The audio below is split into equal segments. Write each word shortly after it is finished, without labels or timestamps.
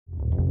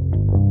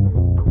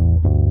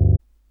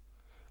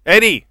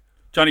Eddie,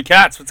 Johnny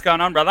Katz, what's going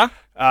on, brother?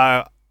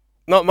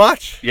 not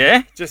much.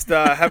 Yeah? Just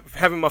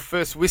having my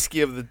first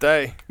whiskey of the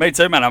day. Me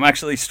too, man. I'm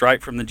actually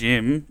straight from the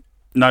gym.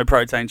 No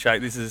protein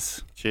shake. This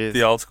is Cheers.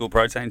 the old school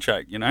protein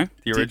shake, you know?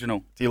 The original.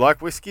 Do you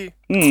like whiskey?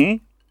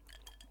 Mm.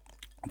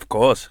 Of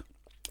course.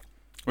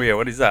 Oh, yeah,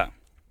 what is that?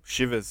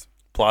 Shivers.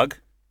 Plug?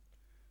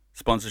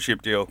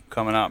 Sponsorship deal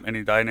coming up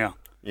any day now.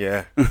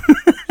 Yeah.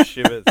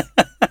 Shivers.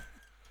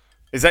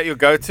 Is that your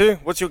go-to?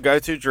 What's your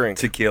go-to drink?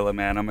 Tequila,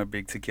 man. I'm a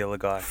big tequila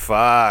guy.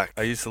 Fuck.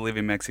 I used to live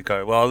in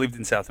Mexico. Well, I lived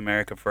in South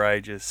America for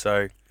ages,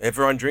 so...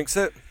 Everyone drinks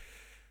it?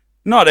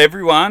 Not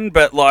everyone,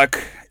 but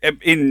like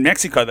in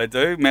Mexico they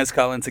do,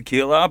 mezcal and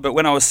tequila. But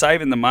when I was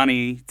saving the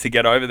money to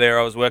get over there,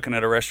 I was working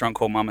at a restaurant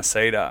called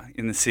Mamacita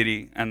in the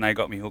city, and they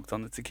got me hooked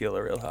on the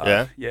tequila real hard.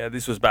 Yeah? Yeah,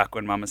 this was back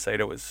when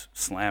Mamacita was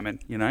slamming,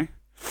 you know?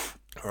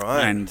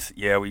 Right. And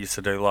yeah, we used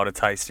to do a lot of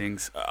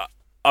tastings.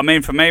 I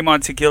mean, for me, my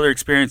tequila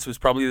experience was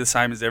probably the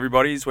same as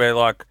everybody's, where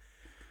like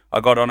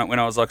I got on it when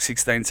I was like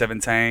 16,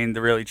 17,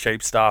 the really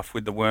cheap stuff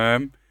with the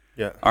worm.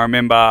 Yeah. I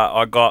remember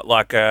I got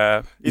like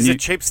a... Is the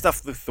cheap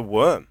stuff with the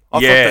worm? I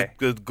Yeah. thought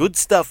the good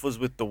stuff was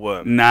with the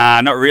worm. Nah,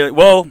 not really.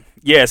 Well,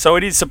 yeah, so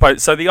it is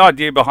supposed... So the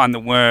idea behind the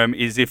worm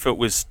is if it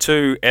was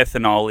too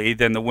ethanol-y,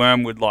 then the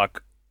worm would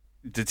like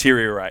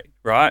deteriorate,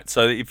 right?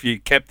 So if you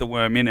kept the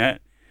worm in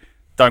it,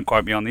 don't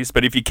quote me on this,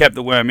 but if you kept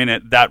the worm in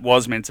it, that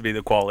was meant to be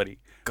the quality.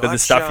 But the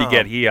stuff you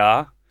get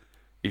here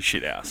is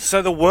shit house.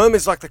 So the worm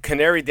is like the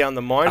canary down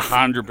the mine.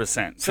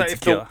 100%. So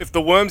if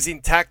the worm's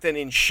intact and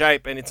in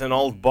shape and it's an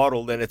old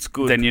bottle, then it's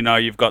good. Then you know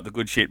you've got the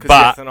good shit.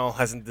 Because the ethanol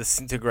hasn't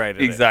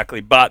disintegrated.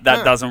 Exactly. But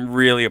that doesn't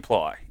really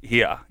apply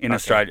here in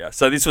Australia.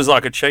 So this was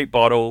like a cheap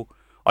bottle.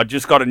 I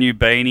just got a new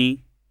beanie,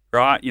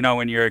 right? You know,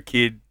 when you're a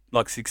kid,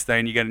 like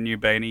 16, you get a new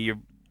beanie,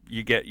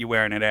 you're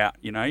wearing it out,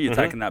 you know? You're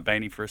taking that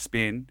beanie for a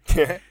spin.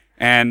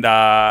 And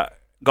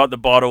got the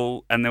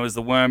bottle, and there was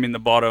the worm in the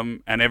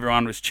bottom, and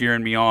everyone was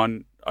cheering me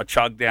on. I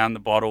chugged down the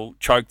bottle,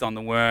 choked on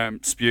the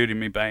worm, spewed in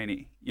my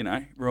beanie, you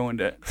know,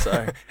 ruined it.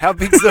 So How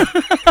big's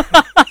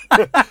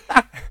the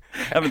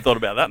haven't thought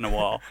about that in a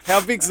while. How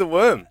big's the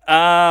worm?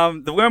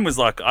 The worm was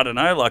like, I don't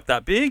know, like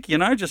that big, you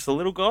know, just a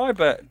little guy,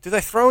 but Do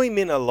they throw him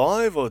in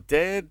alive or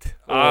dead?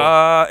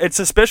 it's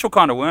a special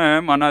kind of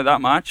worm, I know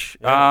that much.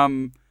 Yeah.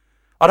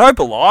 I'd hope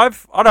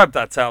alive. I'd hope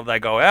that's how they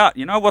go out.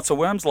 You know, what's a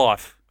worm's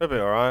life? That'd be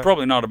all right.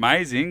 Probably not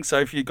amazing. So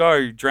if you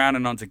go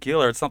drowning on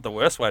tequila, it's not the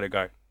worst way to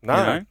go. No,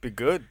 you know? it'd be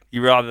good.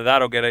 You rather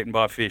that or get eaten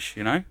by a fish,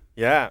 you know?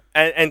 Yeah,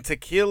 and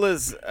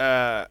tequila's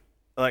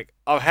like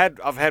I've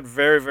had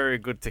very, very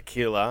good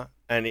tequila,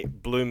 and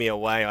it blew me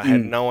away. I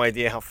had no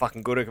idea how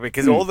fucking good it could be,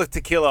 because all the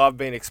tequila I've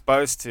been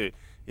exposed to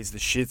is the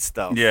shit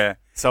stuff. Yeah.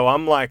 So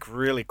I'm like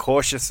really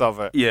cautious of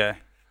it. Yeah.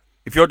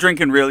 If you're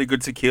drinking really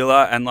good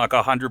tequila, and like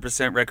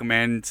 100%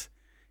 recommend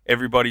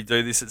everybody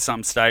do this at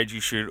some stage, you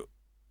should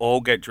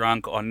all get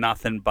drunk on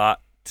nothing but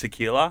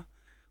tequila.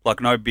 Like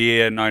no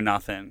beer, no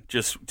nothing.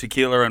 Just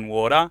tequila and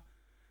water.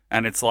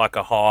 And it's like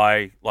a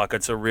high, like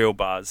it's a real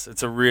buzz.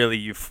 It's a really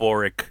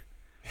euphoric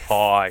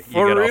high.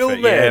 For you get real, off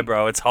it. man? Yeah,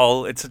 bro.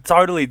 It's a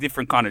totally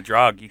different kind of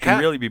drug. You can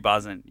really be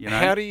buzzing, you know?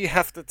 How do you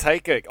have to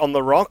take it? On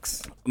the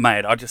rocks?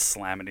 Mate, I just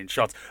slam it in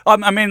shots.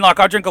 I mean, like,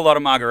 I drink a lot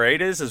of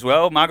margaritas as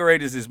well.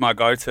 Margaritas is my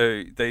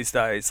go-to these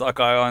days. Like,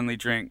 I only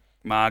drink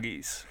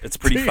margies. It's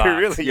pretty Do you fucked.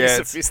 really? Yeah,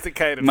 You're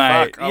sophisticated,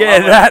 mate. fuck. I Yeah,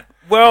 love it. that.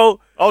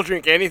 Well, I'll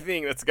drink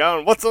anything that's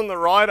going. What's on the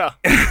rider?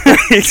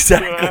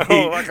 exactly.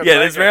 You know, I can Yeah,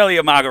 take there's it. rarely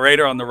a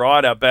margarita on the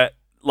rider, but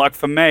like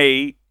for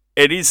me,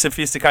 it is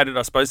sophisticated,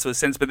 I suppose, to a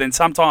sense. But then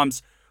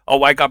sometimes I'll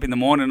wake up in the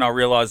morning and I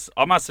realise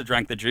I must have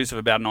drank the juice of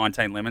about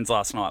 19 lemons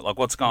last night. Like,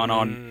 what's going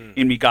on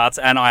in me guts?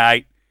 And I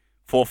ate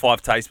 4 or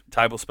 5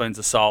 tablespoons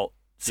of salt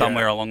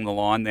somewhere along the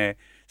line there.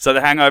 So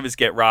the hangovers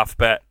get rough,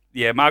 but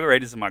yeah,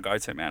 margaritas are my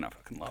go-to, man. I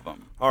fucking love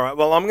them. All right,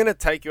 well, I'm going to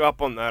take you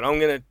up on that. I'm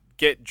going to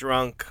get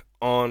drunk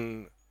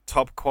on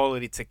top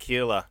quality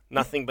tequila.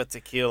 Nothing but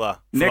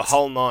tequila for the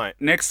whole night.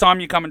 Next time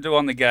you come and do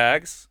On the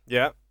Gags,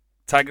 Yeah,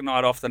 take a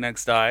night off the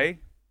next day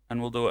and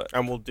we'll do it.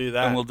 and we'll do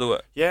that. And we'll do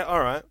it. Yeah, all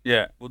right.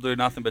 Yeah, we'll do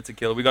nothing but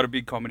tequila. We got a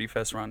big comedy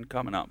fest run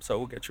coming up, so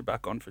we'll get you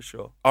back on for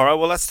sure. All right,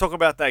 well, let's talk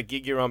about that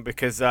gig you're on,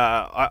 because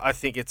I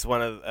think it's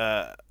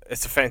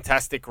it's a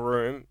fantastic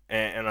room,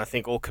 and I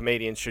think all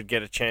comedians should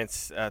get a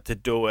chance to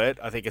do it.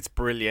 I think it's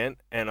brilliant,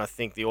 and I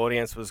think the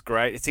audience was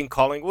great. It's in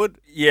Collingwood.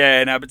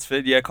 Yeah, in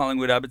Abbotsford. Yeah,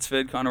 Collingwood,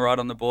 Abbotsford, kind of right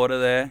on the border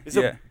there. Is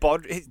yeah. it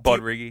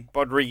Bodriggy.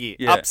 Bodriggy.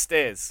 Yeah.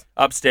 Upstairs.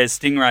 Upstairs,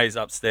 Stingrays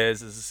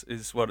upstairs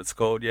is what it's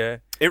called. Yeah.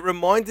 It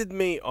reminded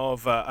me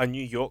of a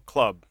New York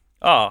club.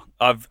 Oh,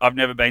 I've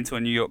never been to a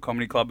New York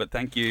comedy club, but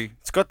thank you.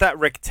 It's got that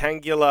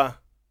rectangular,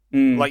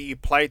 like you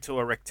play to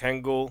a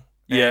rectangle.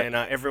 Yeah. And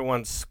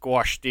everyone's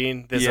squashed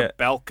in. There's Yeah. a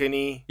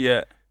balcony.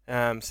 Yeah.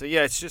 So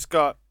yeah, it's just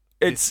got.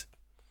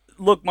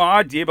 Look, my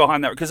idea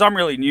behind that, because I'm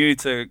really new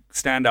to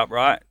stand up,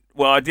 right?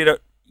 Well, I did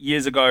it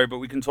years ago, but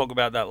we can talk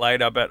about that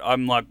later. But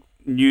I'm like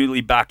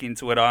newly back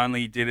into it. I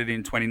only did it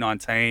in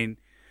 2019.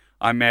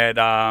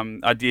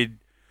 I did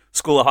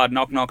School of Hard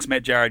Knock Knocks,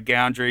 met Jared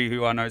Goundry,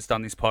 who I know has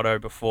done this potto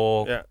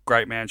before. Yeah.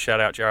 Great man. Shout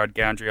out Jared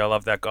Goundry. I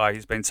love that guy.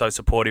 He's been so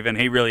supportive, and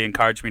he really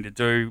encouraged me to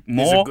do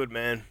more. He's a good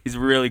man. He's a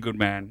really good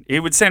man. He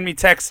would send me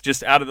texts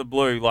just out of the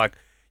blue, like,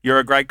 "You're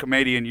a great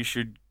comedian. You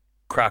should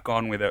crack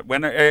on with it."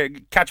 When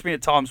catch me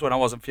at times when I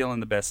wasn't feeling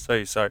the best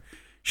too. So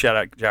shout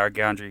out Jared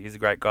Goundry. He's a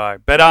great guy.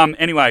 But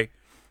anyway,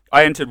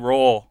 I entered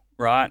Raw,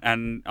 right,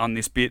 and on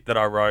this bit that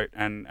I wrote,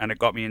 and it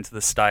got me into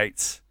the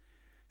state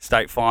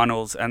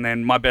finals, and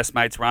then my best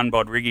mates run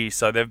Bod Riggy,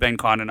 so they've been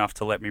kind enough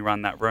to let me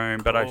run that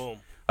room. But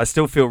I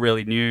still feel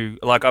really new.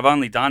 Like, I've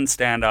only done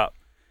stand-up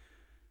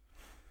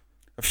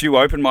a few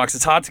open mics.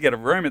 It's hard to get a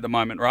room at the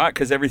moment, right?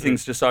 Because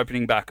everything's just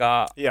opening back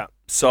up. Yeah.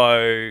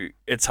 So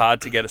it's hard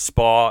to get a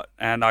spot,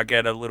 and I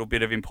get a little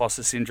bit of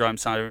imposter syndrome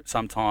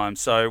sometimes.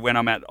 So when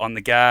I'm on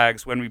the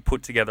gags, when we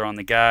put together on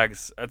the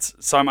gags, it's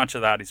so much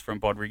of that is from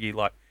Bod Riggy,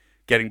 like,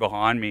 getting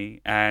behind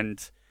me.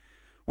 And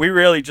we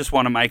really just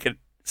want to make it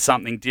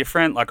something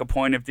different, like a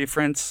point of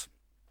difference.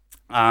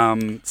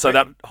 So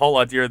that whole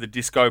idea of the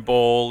disco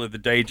ball, of the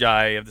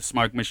DJ, of the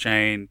smoke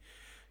machine,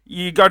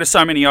 you go to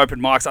so many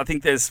open mics. I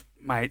think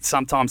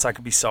sometimes that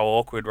can be so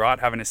awkward, right?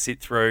 Having to sit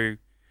through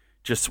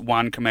just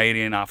one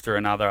comedian after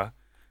another.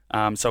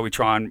 So we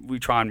try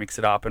and mix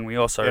it up, and we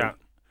also. Yeah.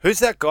 Who's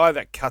that guy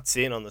that cuts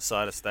in on the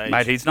side of stage?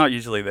 Mate, he's not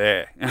usually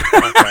there.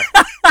 Okay.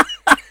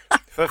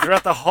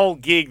 Throughout the whole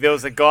gig, there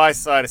was a guy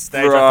side of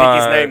stage. Right. I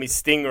think his name is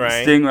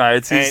Stingray.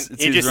 Stingray,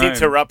 he just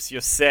interrupts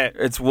your set.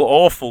 It's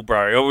awful,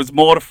 bro. I was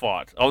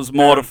mortified.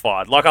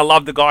 Like, I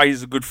love the guy.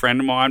 He's a good friend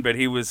of mine, but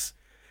he was.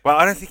 Well,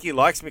 I don't think he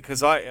likes me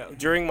because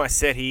during my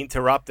set he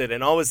interrupted,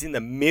 and I was in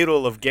the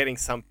middle of getting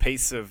some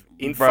piece of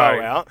info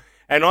out,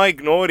 and I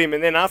ignored him.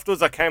 And then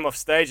afterwards, I came off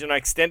stage and I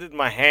extended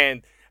my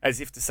hand as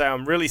if to say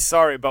I'm really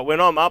sorry. But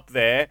when I'm up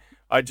there,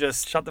 I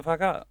just shut the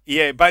fuck up.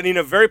 Yeah, but in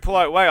a very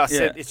polite way, I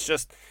said it's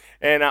just.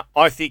 And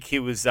I think he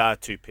was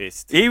too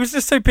pissed. He was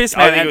just too pissed,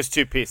 man. I think he was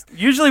too pissed.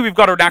 Usually we've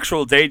got an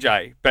actual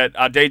DJ, but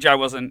our DJ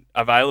wasn't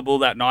available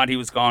that night. He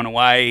was gone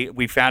away.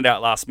 We found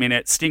out last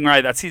minute.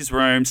 Stingray, that's his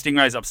room.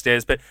 Stingray's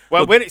upstairs. But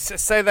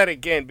say that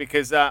again,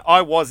 because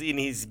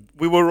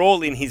we were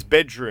all in his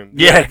bedroom.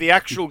 Yeah. The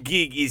actual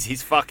gig is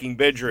his fucking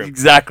bedroom.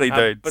 Exactly,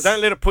 dude. But don't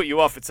let it put you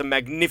off. It's a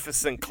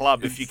magnificent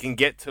club. If you can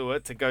get to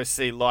it to go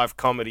see live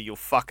comedy, you'll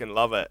fucking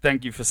love it.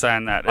 Thank you for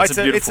saying that. It's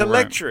a beautiful It's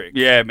electric.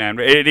 Room. Yeah, man.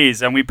 It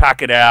is. And we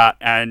pack it out.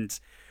 And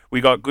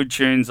we got good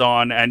tunes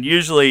on, and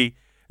usually,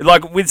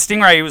 like with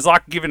Stingray, he was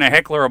like giving a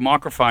heckler a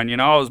microphone,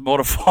 I was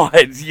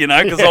mortified,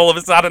 because all of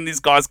a sudden this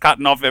guy's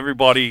cutting off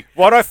everybody.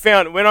 What I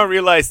found when I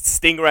realised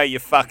Stingray, you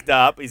fucked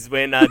up, is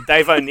when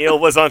Dave O'Neill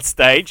was on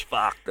stage.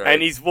 Fuck, dude.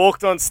 And he's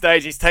walked on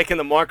stage, he's taken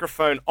the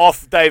microphone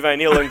off Dave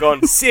O'Neill and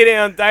gone, "Sit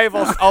down, Dave,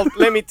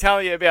 let me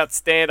tell you about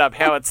stand-up,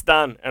 how it's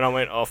done." And I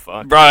went, "Oh,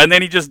 fuck." Bro, and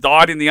then he just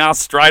died in the ass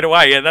straight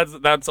away. Yeah,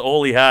 that's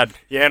all he had.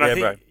 Yeah, and I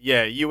think,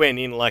 you went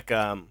in like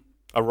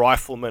a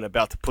rifleman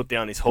about to put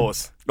down his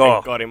horse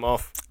and got him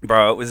off.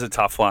 Bro, it was a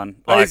tough one.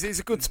 He's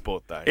a good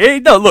sport, though.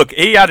 Look,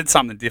 he added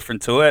something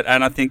different to it,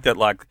 and I think that,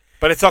 like...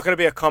 But it's not going to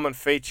be a common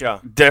feature.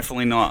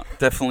 Definitely not.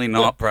 Definitely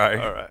not,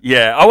 bro. All right.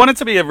 Yeah, I want it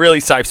to be a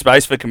really safe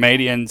space for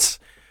comedians.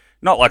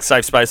 Not like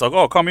safe space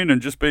like, come in and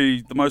just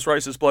be the most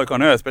racist bloke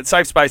on earth, but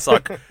safe space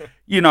like,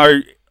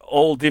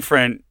 all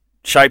different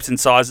shapes and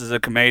sizes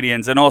of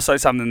comedians, and also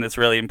something that's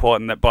really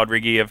important that Bod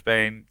Riggy have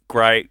been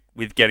great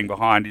with getting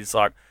behind is,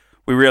 like,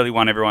 we really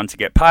want everyone to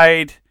get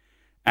paid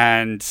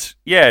and,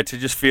 to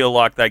just feel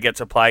like they get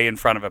to play in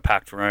front of a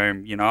packed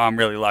room. I'm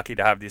really lucky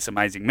to have this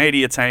amazing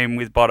media team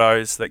with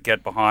Bottos that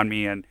get behind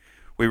me, and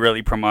we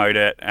really promote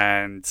it.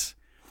 And,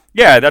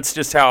 that's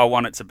just how I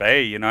want it to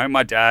be,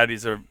 My dad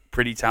is a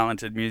pretty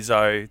talented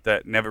muso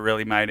that never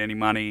really made any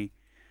money.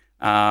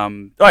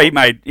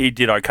 He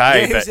did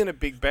okay. Yeah, he was in a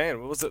big band.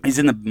 What was it? He's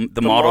in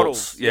the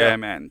Models. Yeah,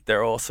 man.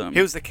 They're awesome.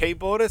 He was the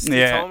keyboardist,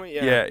 you told me?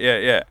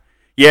 Yeah.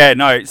 Yeah,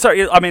 no. So,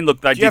 I mean,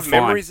 look, they did fine. Do you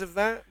have memories of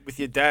that with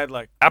your dad?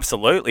 Like,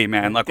 absolutely,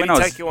 man. Like, did he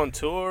take you on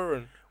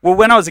tour? Well,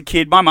 when I was a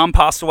kid, my mum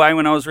passed away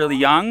when I was really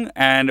young,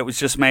 and it was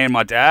just me and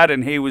my dad,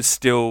 and he was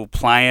still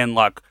playing.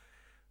 Like,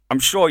 I'm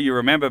sure you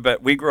remember,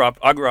 but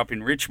I grew up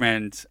in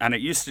Richmond, and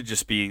it used to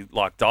just be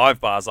like dive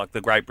bars, like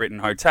the Great Britain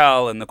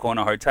Hotel and the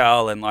Corner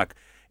Hotel, and like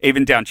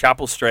even down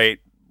Chapel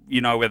Street,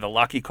 where the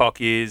Lucky Cock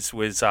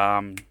was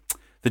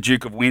the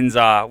Duke of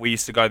Windsor. We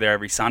used to go there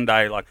every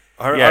Sunday. Like,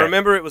 I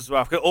remember it was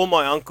rough. All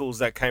my uncles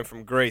that came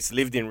from Greece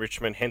lived in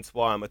Richmond, hence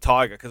why I'm a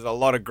tiger, because a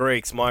lot of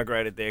Greeks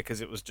migrated there because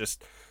it was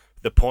just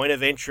the point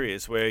of entry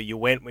is where you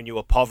went when you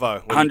were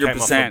povo, when 100%, you came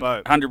off the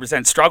boat.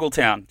 100%. Struggle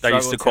Town, they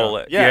used to call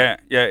it. Yeah.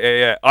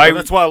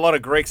 That's why a lot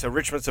of Greeks are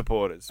Richmond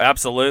supporters.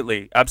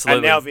 Absolutely.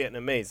 And now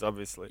Vietnamese,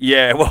 obviously.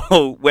 Yeah,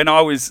 well, when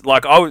I was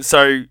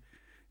so...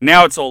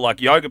 Now it's all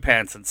like yoga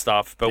pants and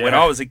stuff, but when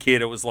I was a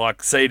kid, it was like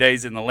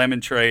CDs in the lemon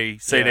tree,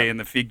 CD in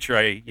the fig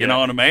tree, you know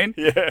what I mean?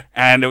 Yeah.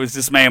 And it was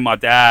just me and my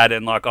dad,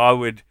 and like I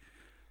would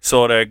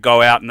sort of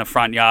go out in the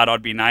front yard,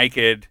 I'd be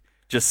naked,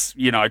 just,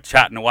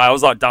 chatting away. I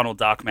was like Donald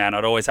Duck, man.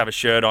 I'd always have a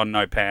shirt on,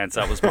 no pants.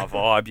 That was my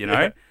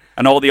vibe,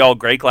 And all the old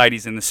Greek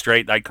ladies in the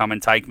street, they'd come and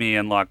take me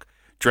and like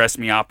dress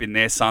me up in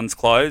their son's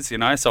clothes, you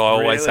know. So I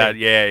always Really? had,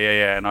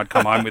 yeah. And I'd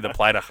come home with a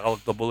plate of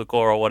halakha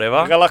or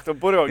whatever.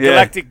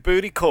 Galactic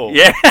booty call.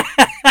 Yeah.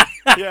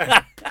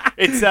 Yeah.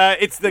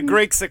 It's the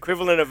Greek's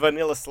equivalent of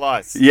vanilla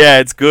slice. Yeah,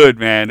 it's good,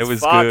 man. It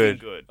was fucking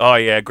good. Oh,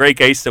 yeah.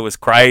 Greek Easter was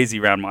crazy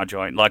around my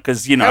joint. Like,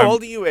 because, you know. How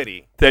old are you,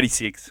 Eddie?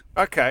 36.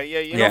 Okay, yeah,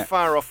 you're not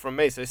far off from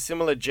me, so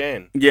similar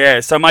gen.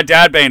 Yeah, so my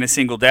dad being a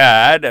single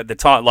dad at the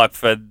time, like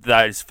for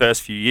those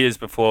first few years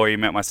before he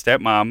met my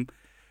stepmom,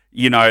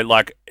 you know,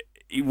 like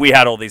we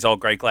had all these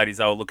old Greek ladies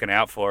that were looking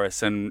out for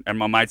us, and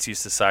my mates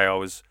used to say I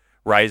was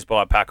raised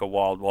by a pack of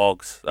wild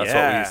wogs. That's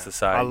what we used to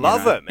say. I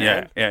love it,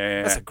 man.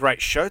 Yeah. That's a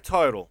great show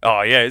title.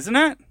 Oh, yeah, isn't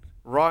it?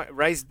 Right,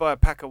 raised by a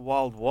pack of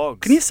wild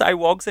wogs. Can you say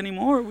wogs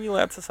anymore? Are we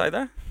allowed to say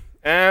that?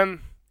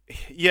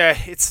 Yeah,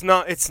 it's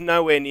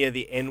nowhere near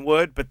the N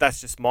word, but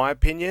that's just my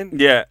opinion.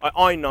 Yeah.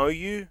 I know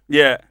you.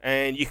 Yeah.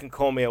 And you can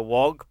call me a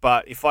wog,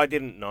 but if I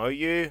didn't know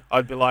you,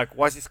 I'd be like,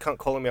 why is this cunt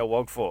calling me a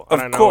wog for? I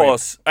don't of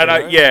course. Know him,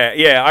 and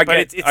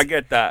I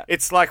get that.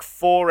 It's like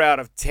 4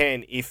 out of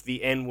 10 if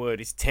the N word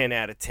is 10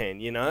 out of 10,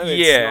 you know?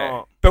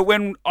 Yeah. But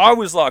when I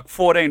was like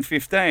 14,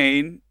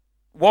 15,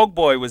 Wog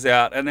Boy was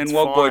out, and then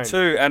Wog Boy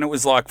 2, and it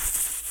was like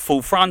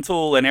Full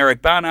Frontal and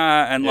Eric Banner,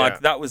 and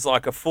like that was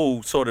like a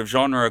full sort of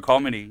genre of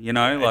comedy, you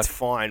know? It's like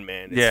fine,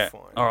 man. It's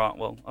fine. All right.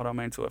 Well, I don't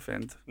mean to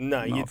offend.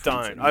 No, you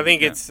don't. I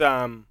think it's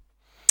a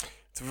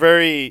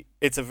very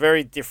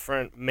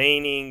different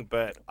meaning,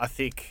 but I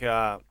think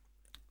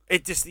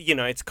it just, you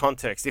know, it's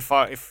context. If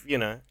I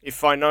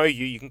know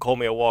you, you can call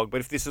me a wog. But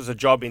if this was a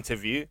job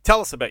interview,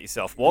 tell us about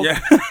yourself, wog. Yeah.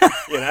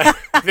 You know,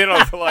 then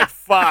I'll be like,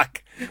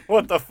 fuck,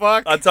 what the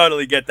fuck? I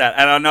totally get that,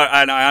 and I know,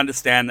 and I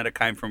understand that it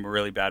came from a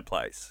really bad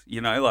place. You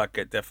know, like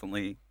it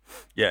definitely,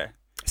 yeah.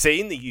 See,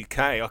 in the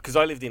UK, because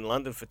I lived in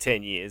London for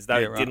 10 years,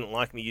 they didn't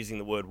like me using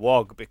the word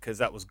wog because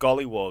that was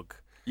gollywog.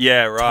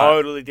 Yeah, right.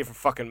 Totally different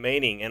fucking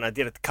meaning, and I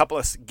did a couple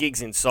of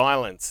gigs in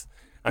silence.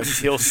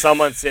 Until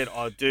someone said,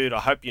 "Oh, dude, I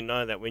hope you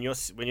know that when you're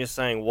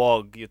saying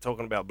wog, you're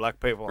talking about black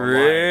people." I'm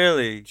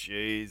really? Like,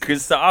 jeez.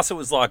 Because to us, it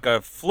was like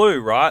a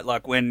flu, right?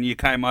 Like when you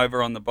came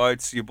over on the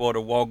boats, you brought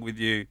a wog with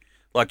you.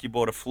 Like you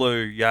bought a flu.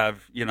 You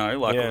have, you know,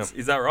 like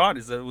is that right?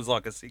 It was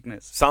like a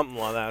sickness, something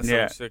like that.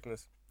 Some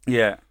sickness.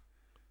 Yeah.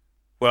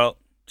 Well,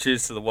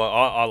 cheers to the wog.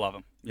 I love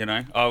them. You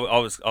know, I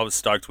was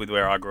stoked with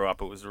where I grew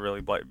up. It was a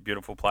really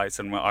beautiful place,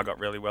 and I got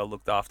really well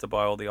looked after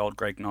by all the old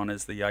Greek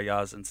nonnas, the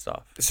yayas and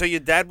stuff. So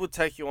your dad would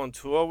take you on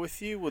tour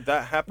with you? Would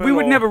that happen?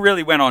 We never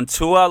really went on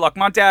tour. Like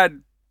my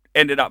dad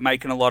ended up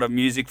making a lot of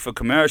music for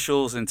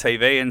commercials and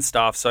TV and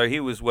stuff, so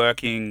he was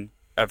working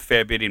a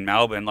fair bit in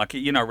Melbourne. Like,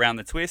 you know, Round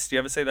the Twist. You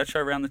ever see that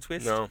show, Round the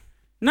Twist? No.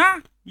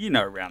 Nah, you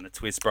know Round the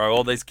Twist, bro.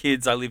 All these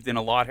kids, I lived in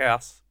a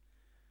lighthouse.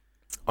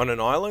 On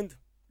an island?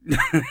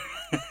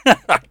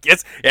 I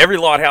guess every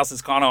lighthouse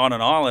is kind of on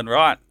an island,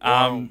 right?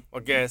 I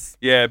guess.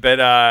 Yeah, but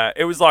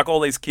it was like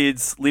all these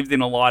kids lived in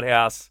a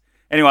lighthouse.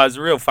 Anyway, it was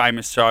a real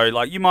famous show.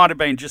 Like, you might have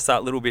been just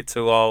that little bit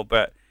too old,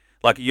 but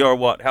like, you're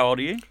what? How old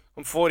are you?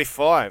 I'm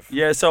 45.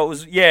 Yeah, so it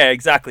was. Yeah,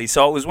 exactly.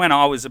 So it was when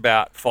I was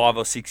about 5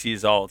 or 6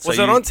 years old. Was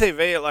it on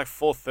TV at like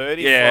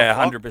 4:30? Yeah,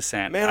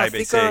 100%. Man, ABC. I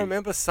think I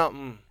remember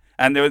something.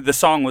 And the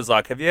song was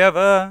like, "Have you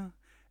ever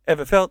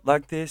felt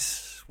like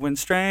this when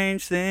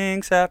strange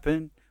things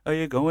happen? Are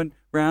you going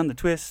round the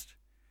twist?"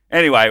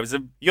 Anyway, it was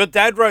Your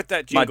dad wrote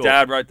that jingle? My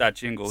dad wrote that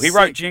jingle. He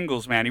wrote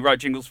jingles, man. He wrote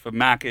jingles for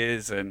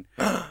Macca's and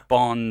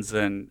Bonds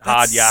and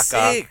Hard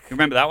Yakka. Sick. You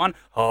remember that one?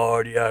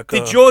 Hard Yakka.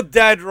 Did your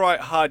dad write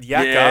Hard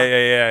Yakka?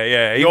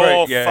 Yeah.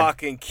 You're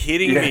fucking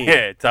kidding me.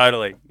 Yeah,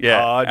 totally.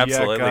 Yeah, Hard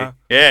absolutely. Yakka.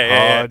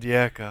 Yeah. Hard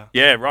Yakka.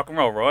 Yeah, rock and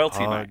roll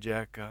royalty, Hard mate.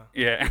 Yakka.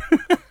 Yeah.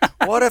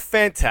 What a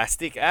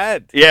fantastic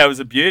ad. Yeah, it was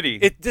a beauty.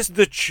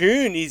 The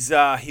tune is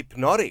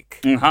hypnotic.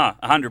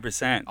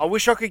 100%. I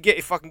wish I could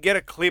if I can get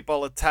a clip,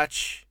 I'll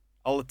attach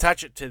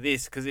it to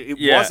this because it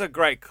was a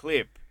great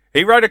clip.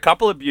 He wrote a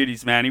couple of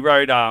beauties, man. He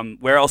wrote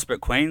Where Else But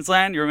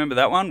Queensland. You remember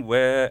that one?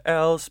 Where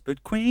Else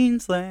But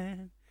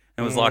Queensland.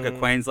 It was like a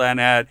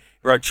Queensland ad.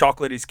 He wrote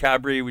Chocolate is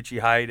Cadbury, which he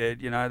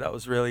hated. You know, that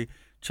was really...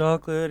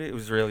 Chocolate, it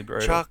was really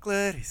brutal.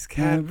 Chocolate is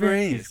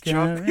Cadbury is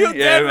chocolate. Your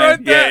dad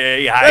wrote that? Yeah,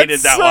 he hated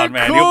that one,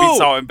 man. Cool. He'll be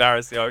so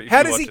embarrassed.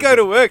 How does he go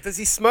to work? Does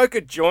he smoke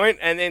a joint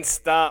and then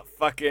start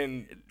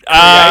fucking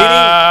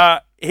creating?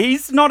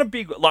 He's not a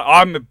big... Like,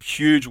 I'm a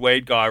huge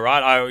weed guy,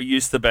 right? I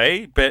used to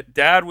be. But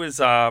Dad was...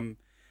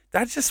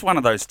 Dad's just one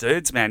of those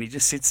dudes, man. He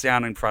just sits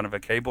down in front of a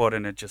keyboard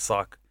and it just,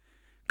 like,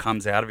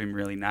 comes out of him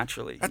really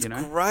naturally. That's you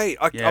know? great.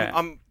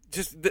 I'm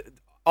just...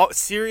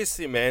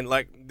 seriously, man.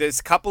 Like,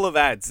 there's a couple of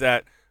ads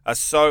that... are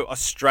so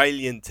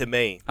Australian to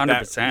me.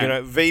 100%. You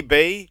know,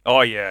 VB. Oh,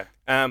 yeah.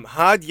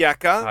 Hard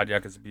Yakka. Hard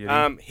Yakka's a beauty.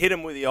 Hit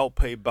him with the old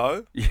P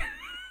bow.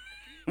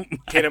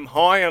 Hit him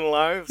high and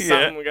low.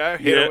 Something we go.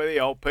 Hit him with the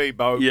old P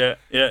bow. Yeah.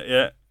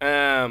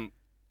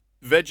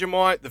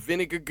 Vegemite, the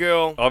Vinegar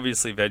Girl.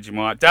 Obviously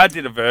Vegemite. Dad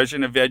did a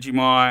version of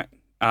Vegemite.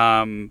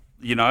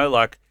 You know,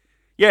 like...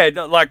 Yeah,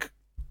 like...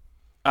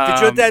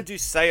 Did your dad do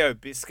Sayo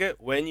biscuit?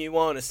 When you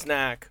want a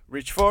snack,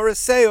 reach for a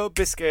Sayo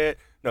biscuit.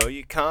 No,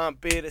 you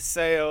can't beat a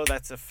Sayo,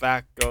 that's a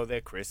fact. Go,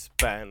 they're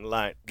crisp and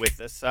light with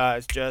the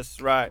size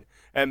just right.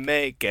 and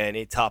make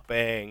any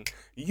topping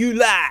you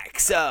like.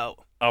 So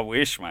I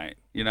wish, mate.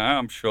 You know,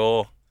 I'm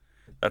sure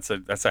that's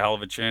a hell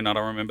of a tune. I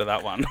don't remember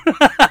that one.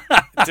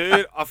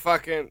 dude, I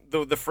fucking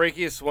the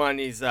freakiest one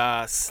is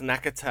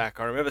Snack Attack.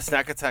 I remember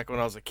Snack Attack when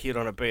I was a kid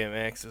on a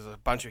BMX. There's a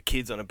bunch of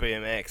kids on a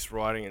BMX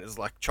riding it. It was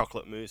like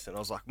chocolate mousse, and I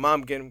was like,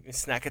 "Mum, get me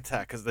Snack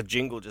Attack," because the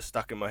jingle just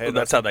stuck in my head. Well,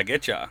 that's how they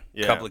get you.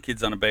 Yeah. A couple of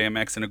kids on a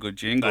BMX and a good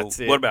jingle. That's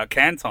it. What about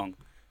Cantong?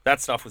 That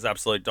stuff was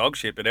absolute dog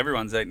shit, but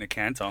everyone's eating a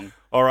Cantong.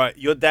 All right,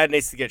 your dad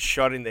needs to get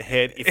shot in the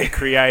head if he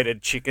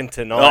created Chicken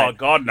Tonight. Oh,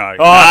 God, no.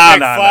 Oh,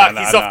 no, fuck,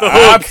 he's off the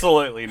hook.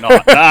 Absolutely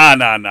not.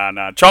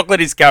 No.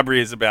 Chocolate is Cadbury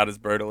is about as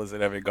brutal as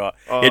it ever got.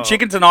 Oh. Yeah,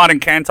 Chicken Tonight and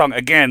Cantong,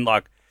 again,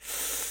 like,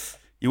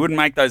 you wouldn't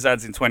make those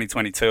ads in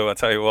 2022, I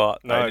tell you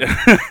what. No.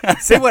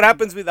 See what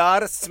happens with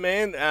artists,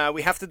 man?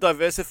 We have to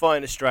diversify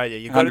in Australia.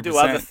 You've got to do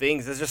 100%. other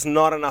things. There's just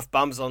not enough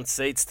bums on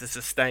seats to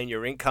sustain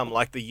your income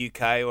like the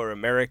UK or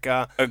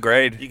America.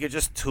 Agreed. You could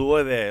just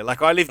tour there.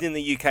 Like, I lived in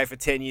the UK for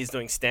 10 years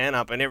doing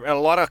stand-up, and a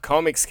lot of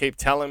comics keep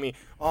telling me,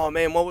 oh,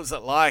 man, what was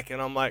it like? And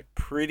I'm like,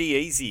 pretty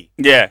easy.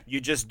 Yeah. You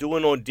just do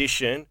an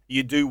audition.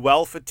 You do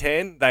well for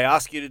 10. They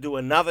ask you to do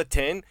another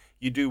 10.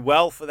 You do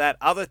well for that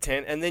other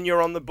 10, and then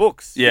you're on the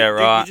books. Yeah,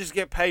 right. You just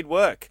get paid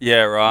work.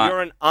 Yeah, right.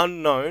 You're an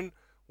unknown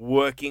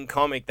working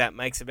comic that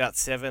makes about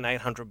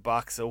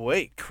 $700-800 a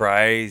week.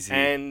 Crazy.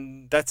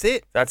 And that's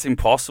it. That's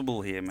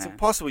impossible here, man. It's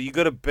impossible. You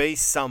got to be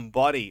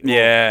somebody.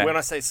 Yeah. Or when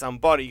I say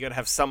somebody, you got to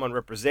have someone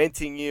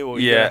representing you, or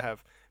you Yeah. got to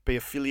be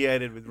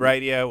affiliated with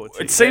radio or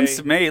TV. It seems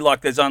to me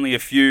like there's only a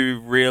few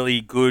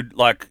really good,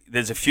 like,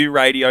 there's a few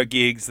radio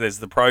gigs, there's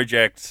the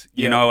project,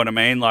 you know what I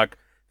mean? Like,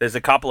 there's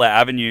a couple of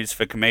avenues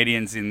for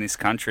comedians in this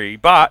country.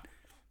 But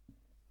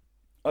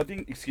I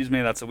think, excuse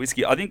me, that's a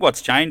whiskey. I think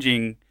what's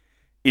changing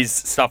is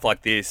stuff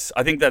like this.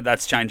 I think that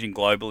that's changing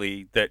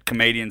globally, that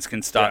comedians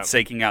can start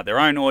seeking out their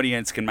own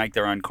audience, can make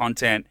their own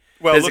content.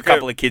 Well, there's a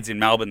couple of kids in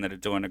Melbourne that are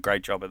doing a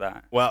great job of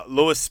that. Well,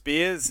 Lewis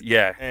Spears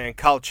and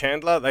Carl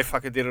Chandler, they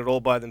fucking did it all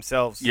by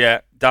themselves.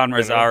 Yeah, Dan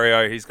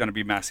Rosario, he's going to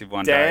be massive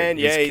one day.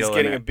 He's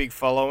getting a big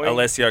following.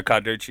 Alessio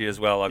Carducci as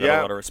well. I got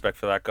a lot of respect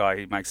for that guy.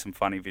 He makes some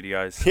funny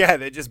videos. Yeah,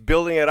 they're just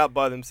building it up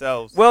by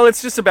themselves. Well,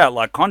 it's just about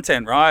like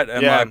content, right?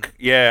 And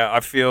I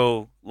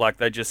feel like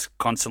they just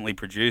constantly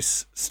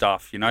produce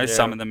stuff. You know,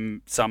 some of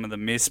them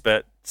miss,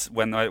 but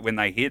when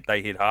they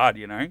hit hard.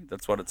 You know,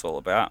 that's what it's all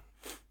about.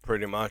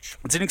 Pretty much.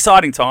 It's an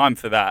exciting time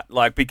for that.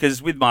 Like,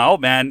 because with my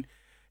old man,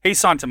 he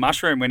signed to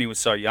Mushroom when he was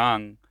so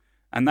young,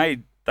 and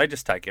they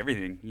just take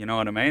everything. You know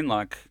what I mean?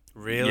 Like,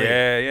 really?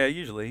 Yeah,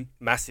 usually.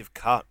 Massive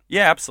cut.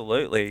 Yeah,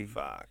 absolutely.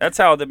 Fuck. That's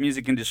how the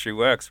music industry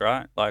works,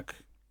 right? Like,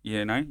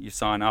 you know, you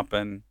sign up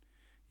and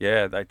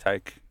they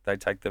take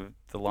the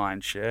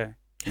lion's share.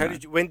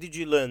 When did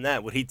you learn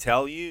that? Would he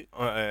tell you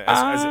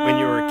as when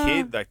you were a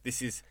kid? Like,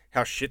 this is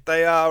how shit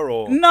they are,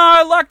 or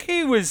no? Like,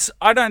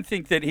 I don't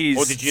think that he's.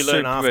 Or did you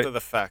learn after the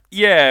fact?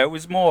 Yeah, it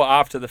was more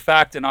after the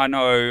fact, and I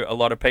know a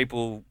lot of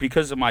people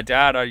because of my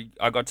dad.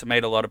 I got to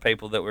meet a lot of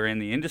people that were in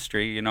the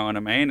industry. You know what I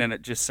mean? And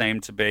it just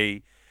seemed to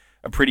be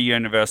a pretty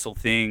universal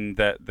thing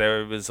that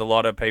there was a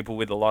lot of people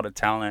with a lot of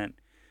talent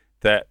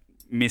that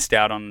missed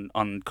out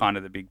on kind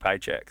of the big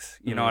paychecks.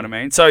 You know what I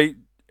mean? So,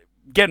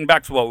 getting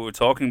back to what we were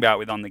talking about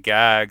with On the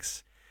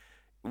Gags,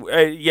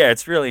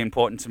 it's really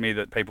important to me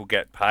that people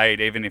get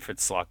paid, even if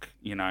it's like,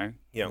 you know,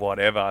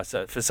 whatever.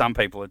 So for some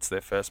people, it's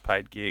their first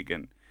paid gig,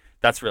 and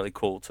that's really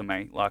cool to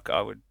me. Like,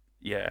 I would,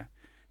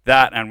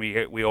 that, and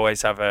we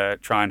always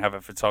try and have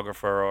a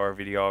photographer or a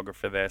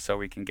videographer there so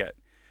we can get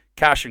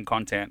cash and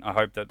content. I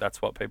hope that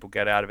that's what people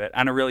get out of it,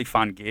 and a really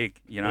fun gig,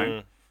 you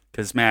know,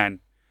 because man,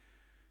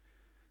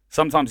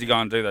 sometimes you go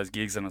and do those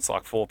gigs and it's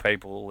like 4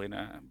 people in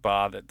a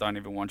bar that don't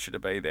even want you to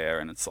be there,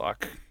 and it's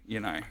like, you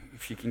know,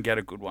 if you can get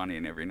a good one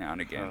in every now and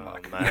again.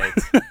 Mate.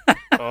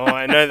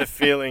 I know the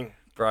feeling.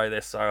 Bro,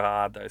 they're so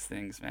hard, those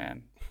things,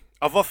 man.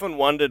 I've often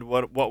wondered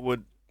what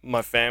would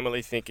my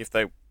family think if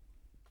they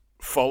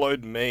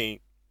followed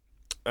me,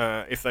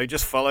 if they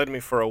just followed me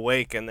for a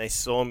week and they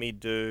saw me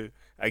do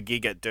a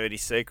gig at Dirty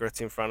Secrets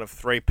in front of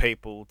 3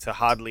 people to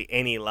hardly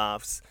any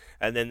laughs,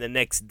 and then the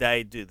next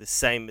day do the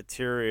same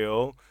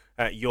material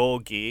at your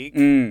gig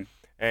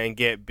and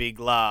get big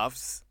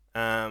laughs.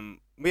 I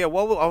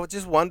would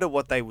just wonder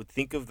what they would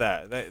think of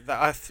that.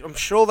 I'm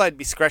sure they'd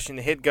be scratching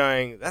their head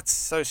going, that's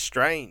so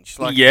strange.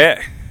 Like,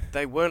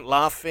 they weren't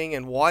laughing,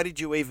 and why did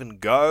you even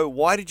go?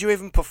 Why did you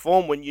even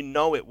perform when you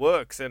know it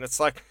works? And it's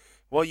like,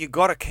 well, you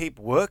got to keep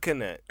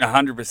working it.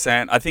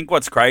 100%. I think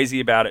what's crazy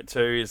about it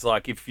too is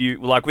like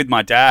like with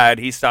my dad,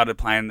 he started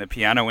playing the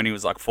piano when he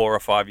was like 4 or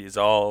 5 years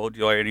old,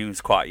 and he was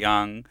quite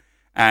young.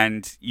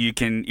 And you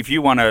can, if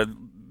you want to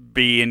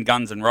be in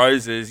Guns N'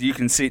 Roses, you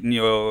can sit in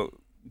your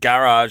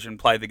garage and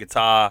play the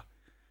guitar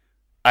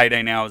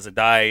 18 hours a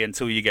day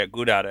until you get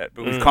good at it.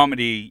 But with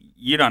comedy,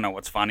 you don't know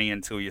what's funny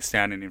until you're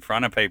standing in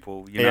front of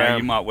people. You know,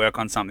 you might work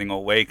on something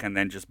all week and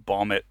then just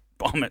bomb it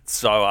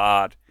so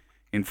hard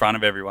in front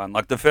of everyone.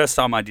 Like the first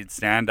time I did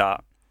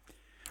stand-up.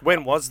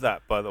 When was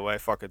that, by the way,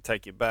 if I could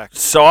take you back?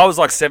 So I was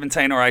like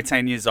 17 or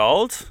 18 years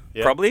old,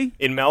 probably.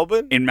 In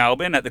Melbourne? In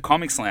Melbourne at the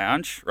Comics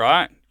Lounge,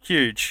 right?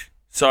 Huge.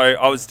 So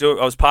I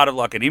was part of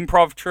like an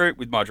improv troupe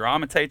with my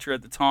drama teacher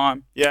at the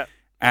time. Yeah.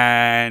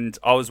 And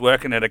I was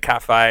working at a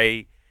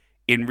cafe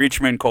in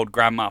Richmond called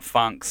Grandma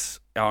Funk's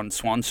on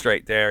Swan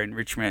Street there in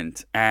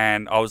Richmond.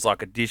 And I was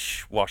like a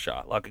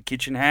dishwasher, like a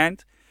kitchen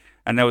hand.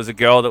 And there was a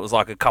girl that was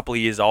like a couple of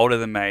years older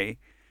than me.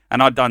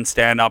 And I'd done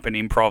stand-up and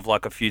improv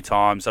like a few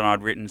times, and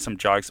I'd written some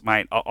jokes.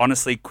 Mate, I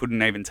honestly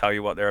couldn't even tell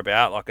you what they're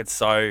about. Like, it's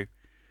so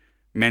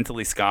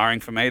mentally scarring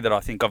for me that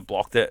I think I've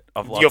blocked it.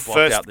 I've like, Your blocked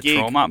first out the gig.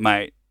 trauma,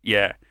 mate.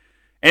 Yeah.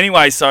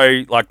 Anyway,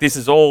 so, like, this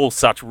is all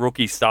such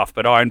rookie stuff,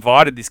 but I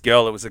invited this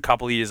girl that was a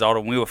couple of years older,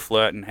 and we were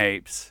flirting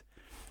heaps.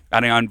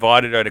 And I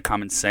invited her to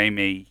come and see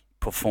me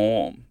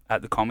perform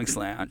at the Comics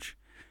Lounge.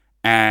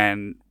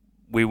 And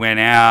we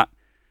went out.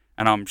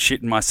 And I'm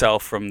shitting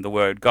myself from the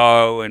word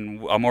go, and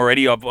I've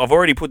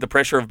already put the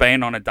pressure of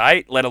being on a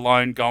date, let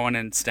alone going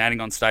and standing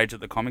on stage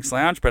at the Comics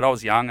Lounge. But I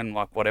was young and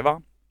like whatever,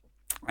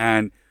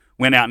 and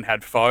went out and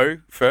had pho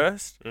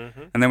first,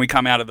 and then we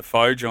come out of the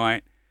pho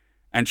joint,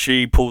 and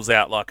she pulls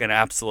out like an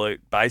absolute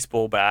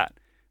baseball bat,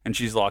 and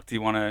she's like, "Do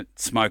you want to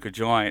smoke a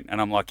joint?"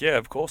 And I'm like, "Yeah,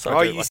 of course I do."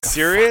 Are you like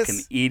serious? A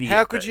fucking idiot.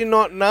 How could you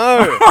not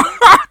know?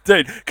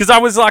 Dude, because I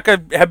was like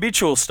a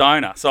habitual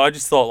stoner, so I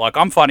just thought like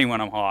I'm funny when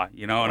I'm high,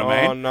 you know what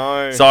I mean? Oh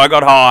no! So I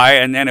got high,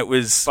 and then it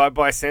was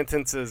Bye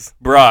sentences,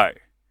 bro.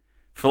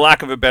 For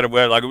lack of a better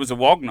word, like it was a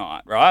wog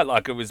night, right?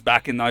 Like it was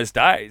back in those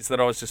days that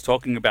I was just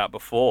talking about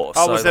before.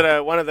 Oh, so was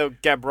it one of the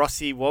Gab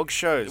Rossi wog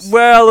shows?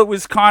 Well, it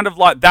was kind of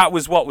like that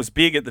was what was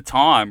big at the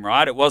time,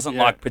 right? It wasn't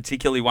Yeah. like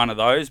particularly one of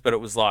those, but it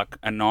was like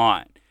a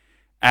night.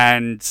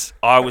 And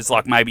I was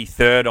like maybe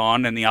third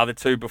on, and the other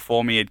two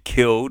before me had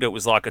killed. It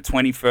was like a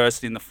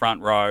 21st in the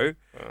front row,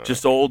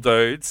 just all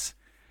dudes.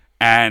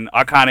 And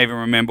I can't even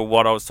remember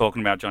what I was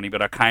talking about, Johnny,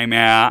 but I came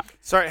out.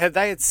 Sorry, had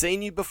they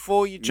seen you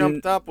before you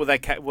jumped up? Were they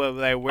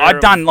aware I'd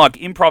of- done like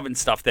improv and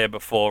stuff there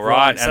before,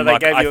 right? so and they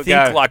like gave you I a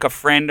think go. like a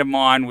friend of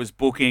mine was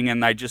booking,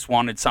 and they just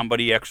wanted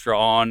somebody extra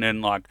on,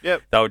 and like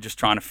Yep. they were just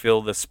trying to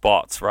fill the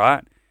spots,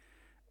 right?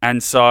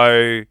 And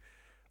so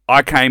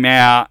I came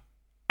out.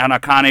 And I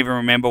can't even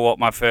remember what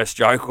my first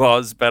joke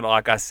was, but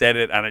like I said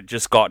it and it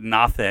just got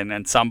nothing.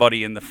 And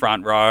somebody in the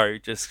front row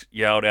just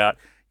yelled out,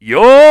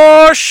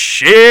 "Your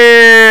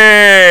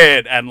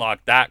shit!" And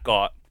like that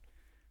got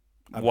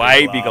A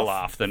way big bigger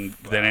laugh than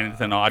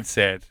anything I'd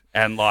said.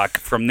 And like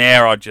from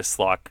there, I just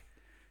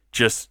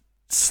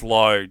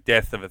slow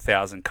death of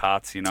 1,000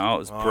 cuts, you know? It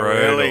was Oh,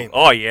 brutal. really?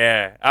 Oh,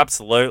 yeah,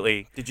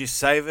 absolutely. Did you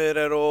save it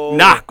at all?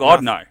 Nah,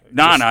 God, Nothing?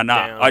 no. No, Just no, no.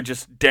 down? I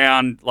just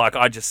downed, like,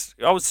 I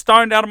was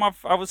stoned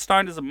I was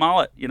stoned as a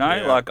mullet, you know?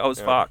 Yeah, like, I was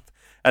yeah. fucked.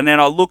 And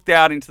then I looked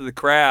out into the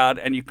crowd,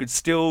 and you could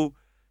still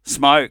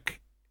smoke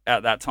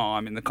at that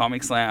time in the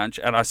Comics Lounge,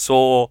 and I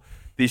saw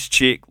this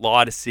chick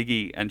light a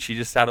ciggy, and she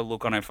just had a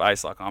look on her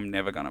face like, I'm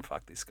never going to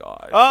fuck this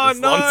guy. Oh, as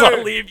long as no.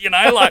 I live, you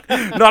know? Like,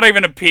 not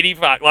even a pity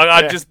fuck. Like,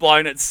 I'd just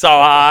blown it so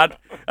hard.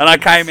 And I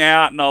came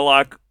out, and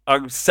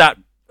I sat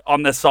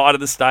on the side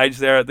of the stage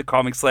there at the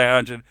Comics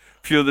Lounge, and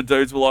a few of the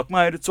dudes were like,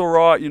 "Mate, it's all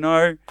right, you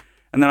know."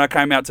 And then I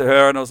came out to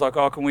her, and I was like,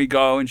 "Oh, can we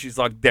go?" And she's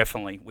like,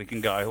 "Definitely, we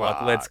can go.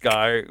 Like, let's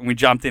go." And we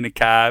jumped in a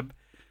cab,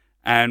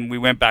 and we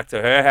went back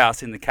to her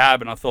house in the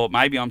cab, and I thought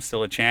maybe I'm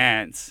still a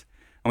chance.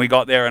 And we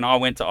got there, and I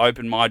went to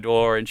open my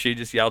door, and she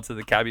just yelled to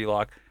the cabbie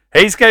like,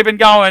 "He's keeping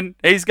going.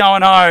 He's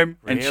going home."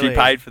 And she Really?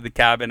 paid for the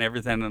cab and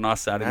everything, and I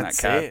sat in that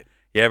That's cab. it.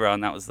 Yeah, bro,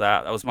 and that was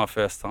that. That was my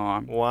first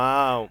time.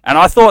 Wow. And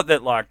I thought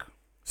that, like,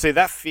 See,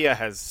 that fear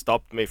has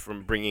stopped me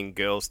from bringing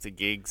girls to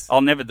gigs.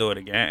 I'll never do it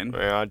again.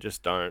 Yeah, I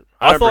just don't.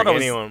 I don't thought bring I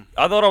was, anyone.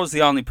 I thought I was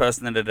the only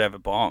person that had ever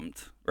bombed,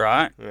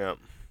 right? Yeah.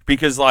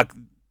 Because, like,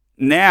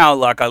 now,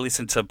 like, I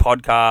listen to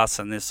podcasts,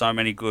 and there's so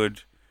many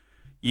good...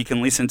 You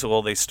can listen to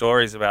all these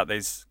stories about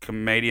these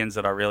comedians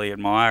that I really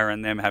admire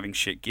and them having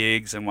shit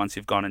gigs, and once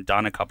you've gone and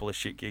done a couple of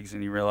shit gigs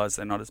and you realise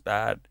they're not as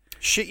bad.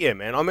 Shit, yeah,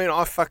 man. I mean,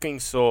 I fucking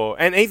saw,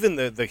 and even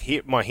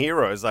my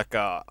heroes, like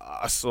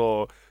I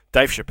saw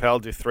Dave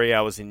Chappelle do 3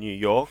 hours in New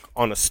York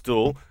on a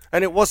stool,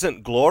 and it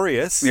wasn't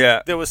glorious.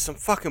 Yeah. There was some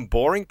fucking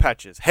boring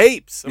patches,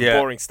 heaps of Yeah.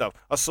 boring stuff.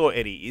 I saw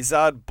Eddie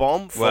Izzard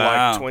bomb for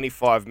Wow. like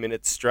 25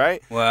 minutes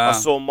straight. Wow. I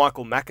saw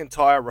Michael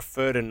McIntyre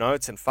refer to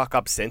notes and fuck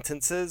up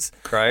sentences.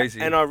 Crazy.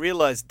 And I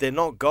realized they're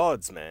not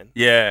gods, man.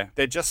 Yeah.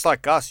 They're just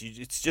like us.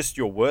 It's just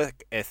your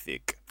work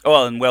ethic.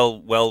 Well, and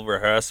well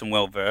rehearsed and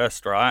well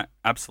versed, right?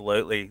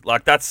 Absolutely.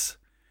 Like, that's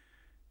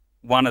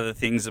one of the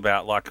things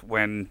about, like,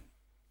 when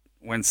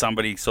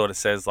somebody sort of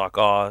says, like,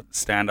 "Oh,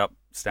 stand up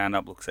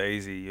looks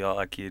easy," you're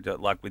like,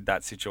 like with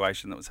that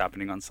situation that was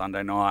happening on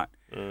Sunday night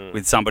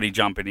with somebody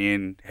jumping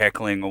in,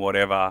 heckling or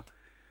whatever.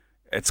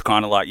 It's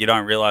kind of like you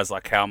don't realize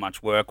like how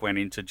much work went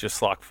into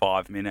just like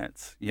 5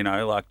 minutes, you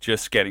know, like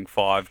just getting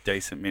 5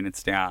 decent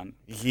minutes down.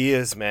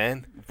 Years,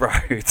 man. Bro,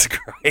 it's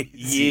crazy.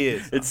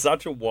 Years. It's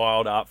such a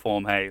wild art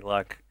form, hey.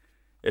 Like,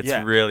 it's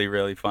Yeah. really,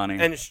 really funny.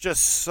 And it's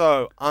just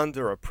so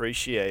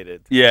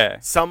underappreciated. yeah.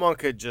 Someone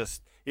could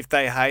just, if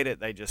they hate it,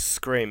 they just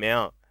scream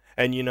out.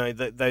 And, you know,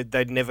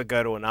 they'd never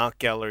go to an art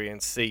gallery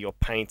and see your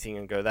painting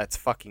and go, "That's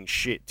fucking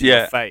shit," to Yeah.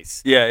 your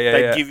face. Yeah, yeah,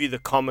 They'd yeah. give you the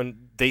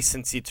common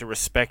decency to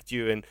respect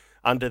you. And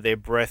under their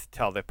breath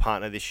tell their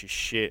partner this is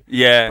shit.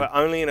 Yeah. But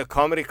only in a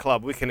comedy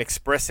club we can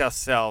express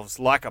ourselves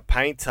like a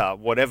painter,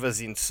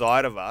 whatever's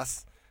inside of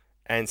us,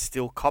 and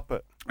still cop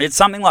it. It's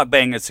something like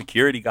being a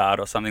security guard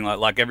or something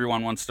like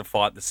everyone wants to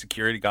fight the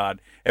security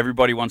guard.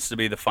 Everybody wants to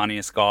be the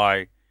funniest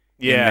guy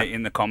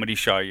in the comedy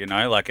show, you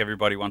know? Like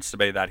everybody wants to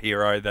be that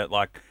hero that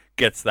like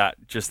gets that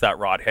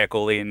right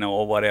heckle in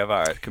or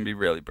whatever. It can be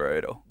really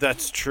brutal.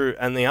 That's true.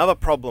 And the other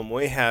problem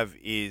we have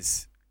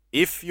is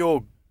if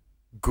you're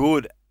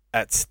good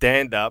at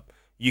stand-up,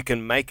 you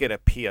can make it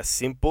appear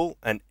simple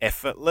and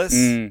effortless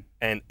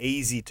and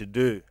easy to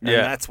do. And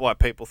that's why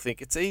people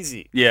think it's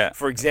easy. Yeah.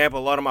 For example,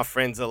 a lot of my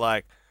friends are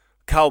like,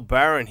 Carl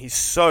Barron, he's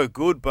so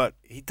good, but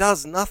he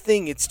does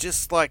nothing. It's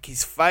just like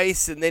his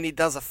face, and then he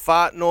does a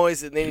fart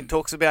noise, and then he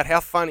talks about how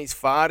fun he's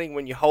farting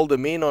when you hold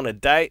him in on a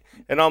date.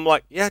 And I'm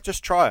like, yeah,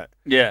 just try it.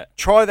 Yeah.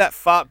 Try that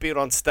fart bit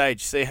on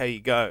stage. See how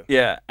you go.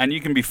 Yeah, and you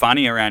can be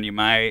funny around your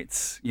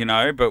mates, you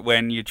know, but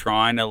when you're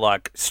trying to,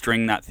 like,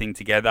 string that thing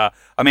together.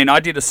 I mean,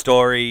 I did a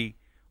story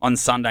on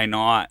Sunday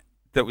night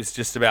that was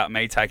just about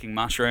me taking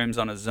mushrooms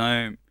on a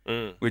Zoom,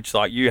 which,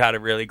 like, you had a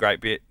really great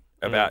bit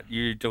about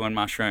you doing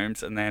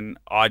mushrooms, and then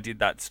I did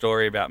that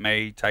story about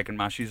me taking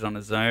mushies on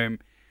a Zoom.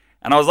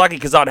 And I was lucky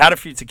because I'd had a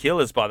few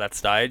tequilas by that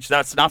stage.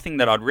 That's nothing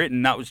that I'd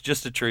written. That was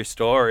just a true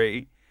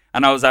story.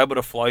 And I was able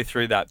to flow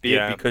through that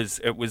bit because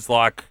it was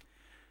like,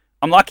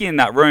 I'm lucky in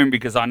that room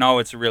because I know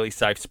it's a really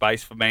safe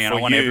space for me, and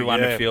I want everyone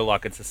to feel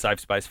like it's a safe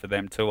space for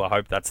them too. I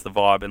hope that's the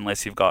vibe,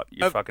 unless you've got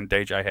your fucking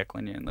DJ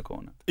heckling you in the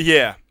corner.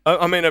 Yeah.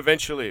 I mean,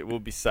 eventually it will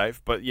be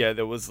safe, but yeah,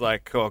 there was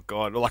like, oh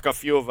God, like a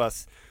few of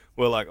us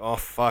were like, oh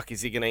fuck,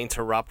 is he going to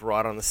interrupt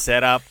right on the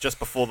setup just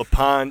before the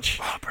punch?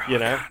 Oh, bro, you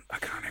know? I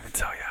can't even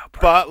tell you how,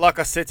 bro. But like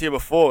I said to you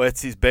before,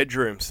 it's his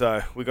bedroom,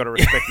 so we got to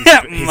respect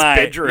his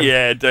bedroom.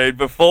 Yeah, dude.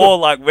 Before,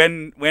 like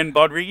when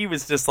Bodrigi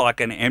was just like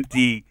an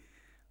empty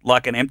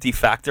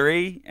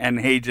factory, and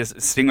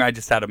Stingray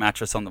just had a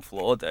mattress on the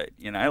floor, dude.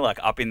 You know, like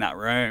up in that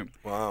room.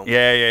 Wow.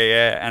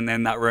 Yeah. And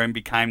then that room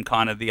became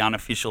kind of the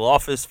unofficial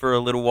office for a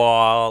little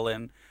while,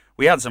 and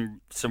we had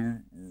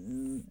some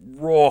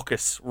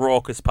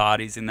raucous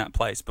parties in that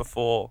place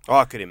before. Oh,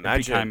 I could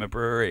imagine. It became a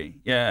brewery.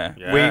 Yeah.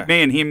 Yeah.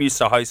 Me and him used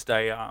to host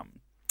a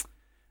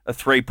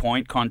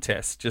 3-point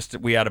contest.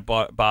 We had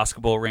a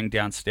basketball ring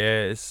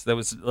downstairs. There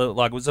was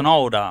like, it was an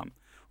old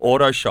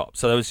auto shop,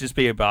 so there was just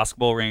be a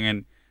basketball ring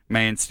and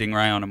me and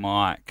Stingray on a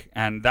mic,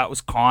 and that was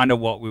kind of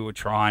what we were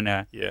trying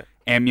to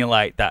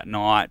emulate that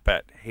night.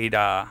 But he'd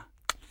had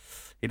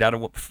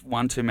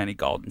one too many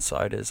golden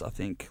sodas, I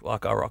think.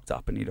 Like, I rocked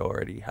up and he'd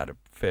already had a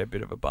fair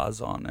bit of a buzz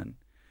on, and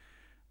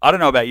I don't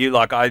know about you.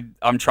 Like,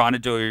 I'm trying to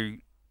do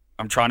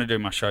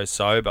my show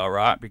sober,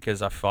 right?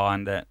 Because I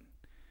find that,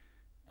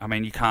 I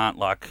mean, you can't,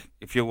 like,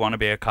 if you want to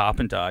be a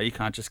carpenter, you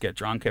can't just get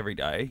drunk every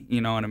day.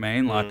 You know what I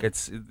mean? Like,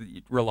 it's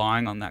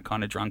relying on that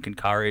kind of drunken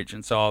courage.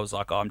 And so I was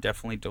like, oh, I'm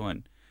definitely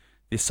doing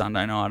this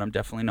Sunday night. I'm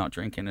definitely not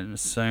drinking. And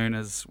as soon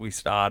as we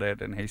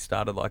started and he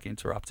started, like,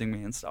 interrupting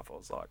me and stuff, I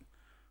was like,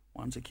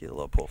 one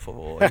tequila, por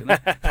favor. You know?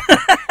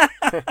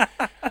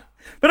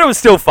 But it was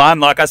still fun.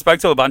 Like, I spoke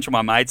to a bunch of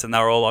my mates and they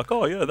were all like,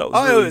 oh, yeah, that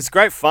was it was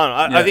great fun.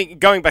 I think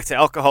going back to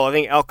alcohol, I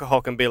think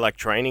alcohol can be like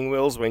training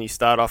wheels when you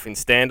start off in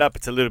stand-up.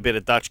 It's a little bit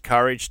of Dutch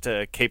courage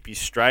to keep you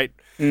straight.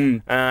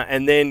 And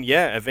then,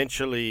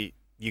 eventually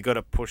you got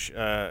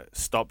to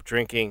stop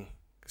drinking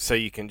so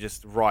you can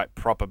just write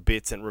proper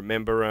bits and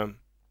remember them.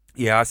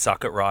 Yeah, I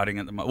suck at writing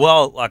at the moment.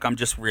 Well, like, I'm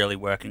just really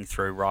working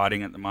through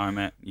writing at the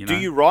moment. You know? Do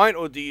you write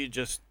or do you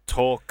just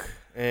talk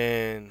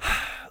and...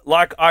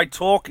 Like, I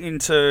talk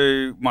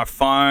into my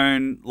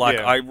phone. Like,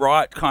 I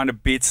write kind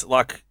of bits.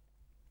 Like,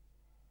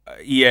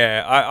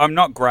 I'm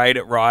not great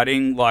at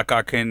writing. Like,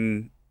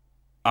 I'm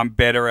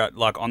better at,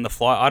 like, on the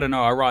fly. I don't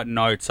know. I write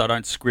notes. I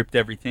don't script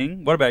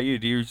everything. What about you?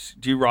 Do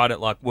you write it,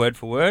 like, word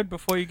for word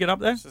before you get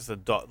up there? It's just a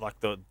dot, like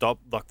the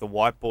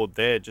whiteboard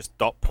there, just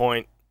dot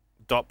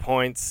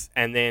points,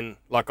 and then,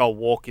 like, I'll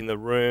walk in the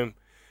room,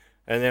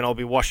 and then I'll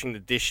be washing the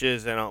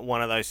dishes, and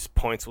one of those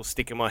points will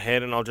stick in my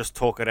head, and I'll just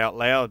talk it out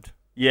loud.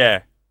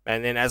 Yeah.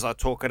 And then as I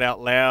talk it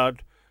out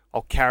loud,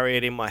 I'll carry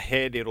it in my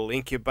head, it'll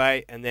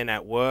incubate, and then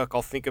at work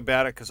I'll think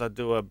about it because I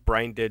do a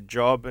brain-dead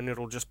job, and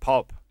it'll just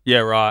pop. Yeah,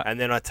 right. And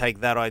then I take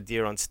that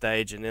idea on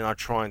stage, and then I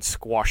try and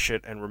squash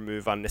it and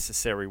remove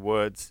unnecessary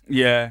words.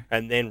 Yeah.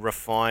 And then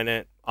refine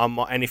it.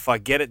 And if I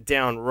get it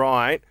down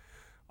right,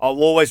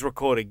 I'll always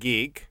record a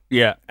gig.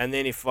 Yeah. And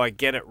then if I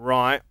get it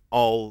right,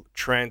 I'll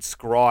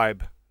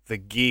transcribe the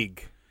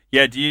gig.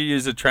 Yeah, do you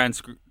use a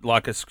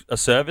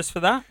service for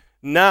that?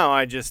 No,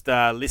 I just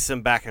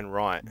listen back and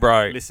write.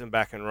 Bro. Listen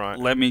back and write.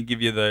 Let me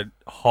give you the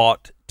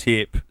hot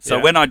tip. So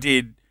when I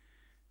did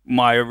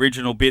my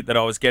original bit that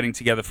I was getting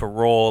together for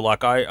Raw,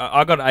 like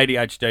I got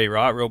ADHD,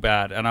 right? Real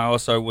bad. And I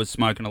also was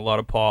smoking a lot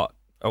of pot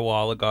a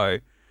while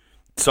ago.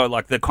 So,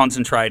 like, the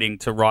concentrating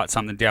to write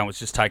something down was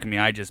just taking me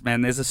ages.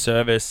 Man, there's a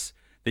service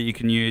that you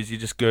can use. You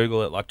just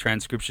Google it, like,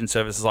 transcription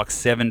service is like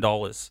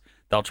 $7.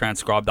 They'll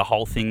transcribe the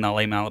whole thing.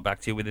 They'll email it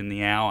back to you within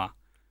the hour.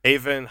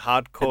 Even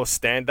hardcore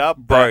stand-up?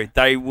 Bro,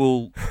 they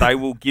will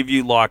give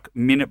you like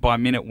minute by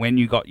minute when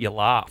you got your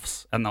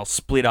laughs, and they'll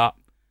split up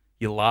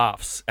your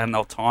laughs, and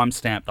they'll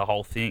timestamp the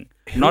whole thing.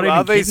 Who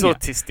are these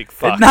autistic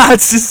fucks? No,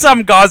 it's just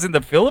some guys in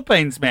the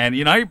Philippines, man.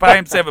 You know, you pay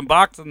them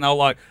 $7 and they'll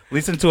like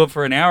listen to it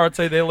for an hour or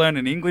two. They're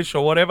learning English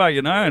or whatever,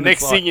 you know. And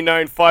next thing you know,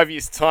 in 5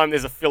 years' time,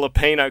 there's a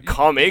Filipino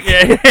comic.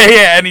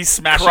 Yeah, and he's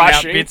smashing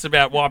out bits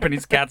about wiping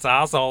his cat's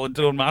asshole and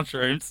doing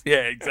mushrooms.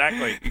 Yeah,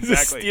 exactly.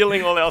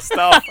 Stealing all our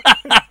stuff.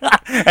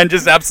 And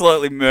just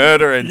absolutely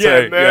murdering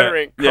too.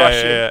 Murdering,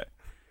 crushing.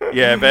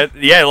 Yeah, but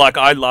yeah, like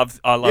I love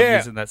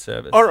using that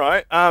service. All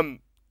right.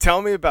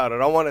 Tell me about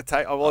it. I want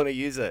to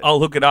use it. I'll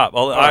look it up.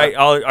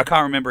 I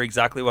can't remember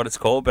exactly what it's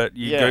called, but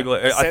you Google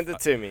it. Send it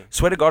to me.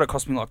 Swear to God, it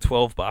cost me like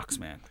 $12,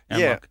 man.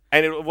 And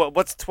and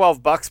what's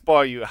 $12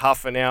 by you?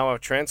 Half an hour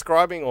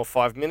transcribing or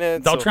 5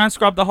 minutes? They'll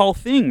transcribe the whole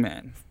thing,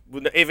 man.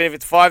 Even if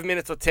it's 5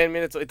 minutes or 10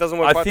 minutes, it doesn't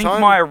work by time? I think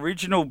my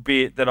original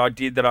bit that I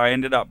did that I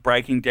ended up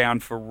breaking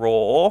down for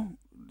Raw,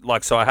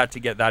 like so I had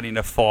to get that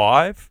into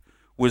 5,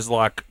 was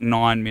like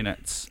 9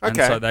 minutes. Okay. And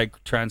so they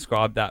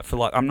transcribed that for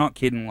like, I'm not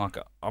kidding, like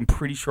I'm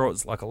pretty sure it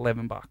was like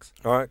 $11.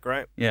 All right,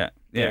 great. Yeah,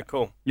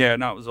 cool. Yeah,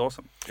 no, it was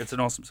awesome. It's an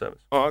awesome service.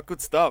 All right,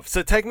 good stuff.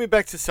 So take me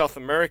back to South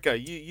America.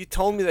 You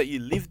told me that you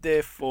lived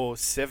there for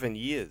 7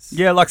 years.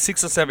 Yeah, like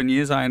 6 or 7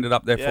 years I ended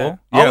up there for.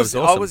 Yeah, it was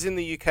awesome. I was in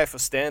the UK for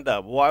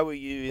stand-up. Why were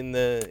you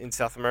in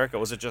South America?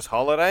 Was it just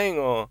holidaying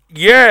or?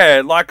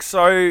 Yeah, like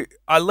so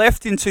I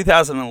left in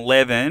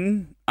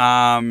 2011.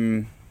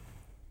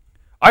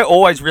 I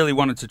always really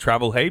wanted to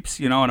travel heaps,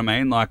 you know what I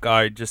mean? Like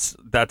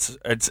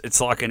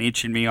it's like an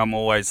itch in me. I'm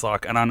always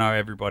like, and I know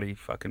everybody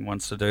fucking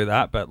wants to do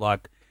that, but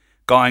like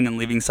going and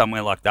living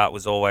somewhere like that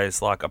was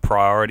always like a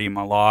priority in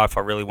my life.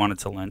 I really wanted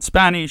to learn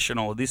Spanish and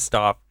all of this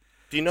stuff.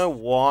 Do you know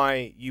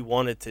why you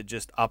wanted to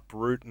just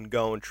uproot and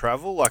go and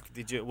travel? Like,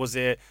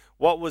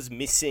 what was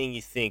missing,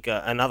 you think?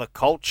 Another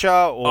culture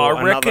or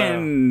I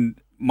reckon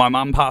my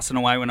mum passing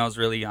away when I was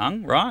really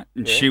young, right?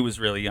 And she was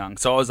really young.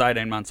 So I was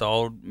 18 months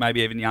old,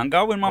 maybe even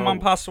younger when my mum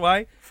passed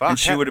away. Fuck. And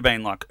she would have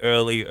been like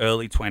early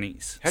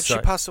 20s. How'd she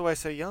pass away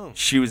so young?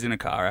 She was in a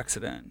car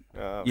accident.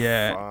 Oh,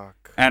 yeah.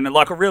 Fuck. And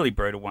like a really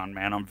brutal one,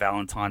 man, on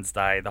Valentine's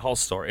Day. The whole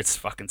story, it's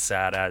fucking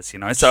sad as, you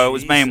know. So it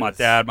was me and my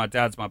dad. My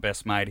dad's my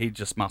best mate. He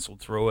just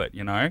muscled through it,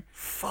 you know.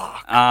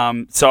 Fuck.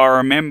 So I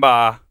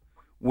remember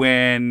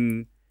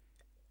when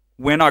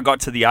I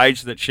got to the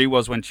age that she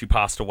was when she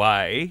passed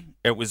away,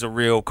 it was a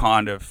real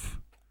kind of,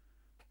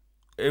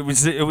 it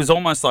was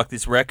almost like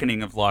this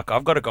reckoning of like,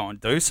 I've got to go and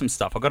do some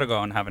stuff. I've got to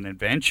go and have an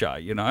adventure,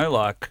 you know,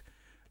 like,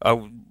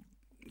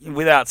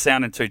 without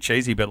sounding too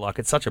cheesy, but like,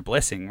 it's such a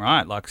blessing,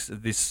 right? Like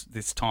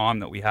this time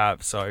that we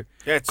have. So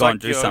it's go like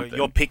and do something.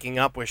 You're picking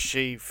up where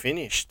she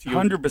finished.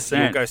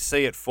 100%. You'll go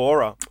see it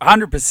for her.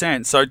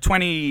 100%. So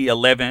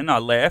 2011, I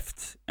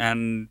left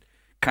and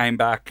came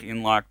back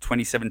in like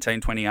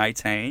 2017,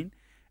 2018.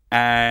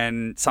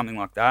 And something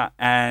like that.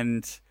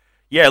 And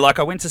yeah, like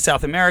I went to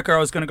South America. I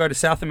was going to go to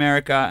South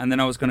America and then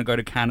I was going to go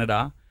to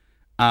Canada.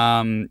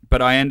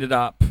 But I ended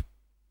up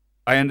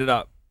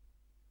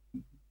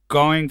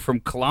going from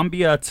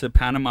Colombia to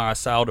Panama. I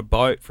sailed a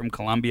boat from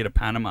Colombia to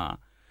Panama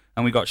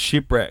and we got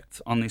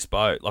shipwrecked on this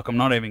boat. Like I'm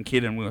not even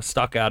kidding. We were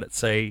stuck out at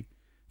sea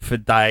for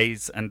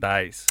days and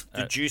days.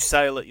 Did you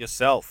sail it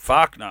yourself?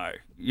 Fuck no.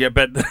 Yeah,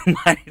 but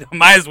I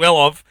may as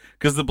well have,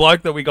 because the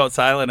bloke that we got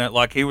sailing it,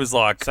 like, he was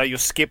like... So your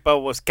skipper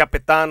was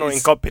Capitano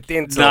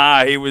Incompetente?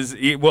 Nah,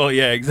 well,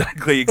 yeah,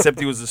 exactly, except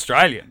he was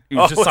Australian. He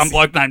was just some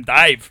bloke named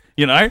Dave,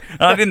 you know?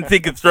 And I didn't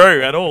think it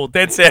through at all.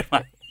 Dead set,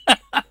 mate.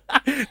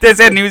 Dead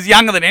set, and he was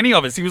younger than any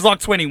of us. He was like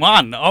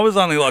 21. I was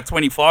only like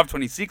 25,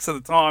 26 at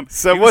the time.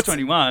 So he was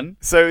 21.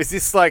 So is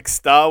this like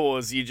Star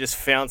Wars? You just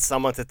found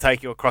someone to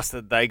take you across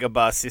the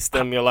Dagobah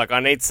system. You're like,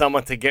 I need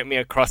someone to get me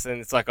across, and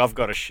it's like, I've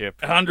got a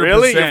ship. 100%.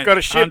 Really? You've got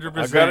a ship? 100%.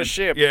 I've got a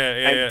ship. Yeah.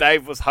 And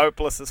Dave was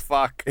hopeless as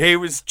fuck. He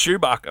was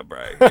Chewbacca,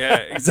 bro. Yeah,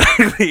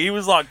 exactly. He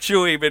was like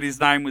Chewie, but his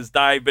name was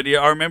Dave. But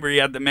I remember he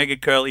had the mega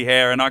curly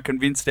hair, and I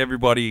convinced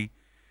everybody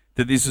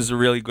that this was a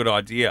really good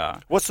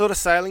idea. What sort of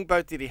sailing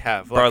boat did he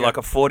have? Bro, like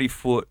a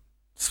 40-foot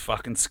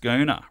fucking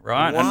schooner,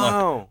 right? Wow.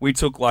 And like, we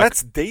took like...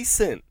 That's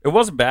decent. It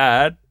wasn't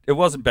bad.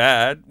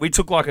 We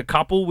took like a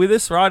couple with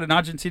us, right? An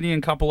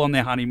Argentinian couple on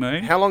their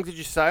honeymoon. How long did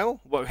you sail?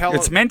 How long?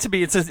 It's meant to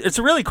be. It's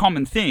a really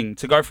common thing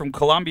to go from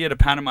Colombia to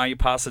Panama. You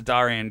pass the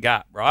Darien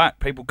Gap, right?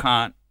 People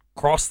can't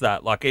cross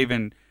that. Like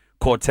even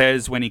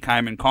Cortez, when he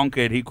came and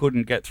conquered, he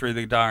couldn't get through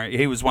the Darien.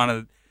 He was one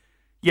of...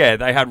 Yeah,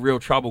 they had real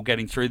trouble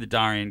getting through the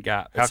Darien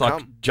Gap. How it's come?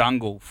 like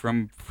jungle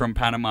from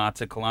Panama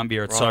to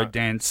Colombia. It's so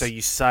dense. So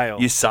you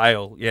sail. You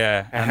sail,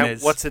 yeah.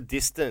 And what's the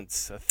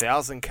distance?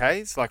 1,000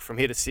 k's, like from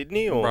here to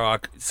Sydney, or? Bro,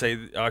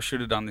 I should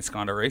have done this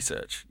kind of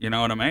research. You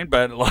know what I mean?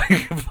 But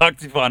like,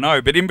 fucked if I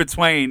know. But in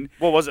between,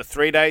 what was it?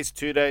 3 days,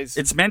 2 days?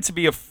 It's meant to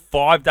be a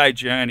 5-day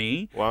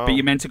journey. Wow. But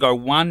you're meant to go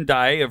 1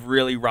 day of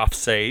really rough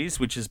seas,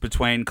 which is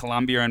between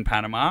Colombia and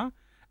Panama.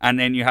 And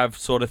then you have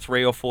sort of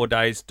 3 or 4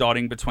 days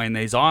dotting between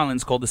these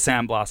islands called the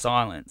Sand Blas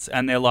Islands.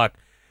 And they're like,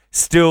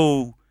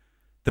 still,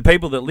 the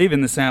people that live in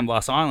the Sand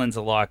Blas Islands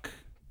are like,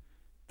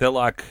 they're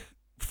like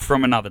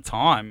from another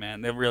time,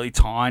 man. They're really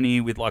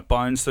tiny with like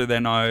bones through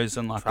their nose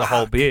and like the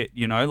whole bit,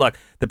 you know. Like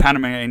the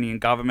Panamanian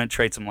government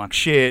treats them like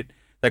shit.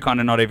 They're kind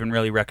of not even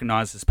really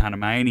recognized as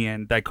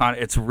Panamanian.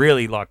 It's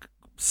really like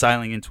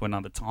sailing into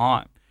another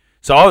time.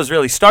 So I was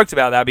really stoked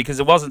about that because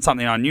it wasn't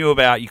something I knew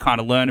about. You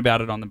kind of learn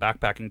about it on the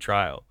backpacking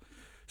trail.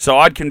 So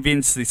I'd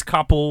convinced this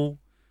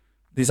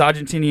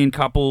Argentinian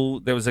couple.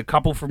 There was a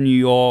couple from New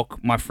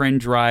York, my friend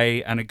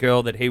Dre, and a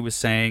girl that he was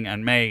seeing,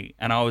 and me.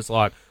 And I was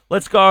like,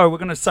 let's go. We're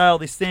going to sail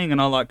this thing.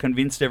 And I like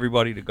convinced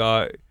everybody to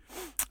go.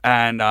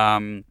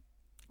 And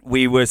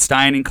we were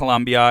staying in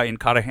Colombia, in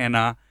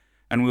Cartagena,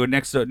 and we were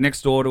next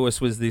door to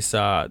us was this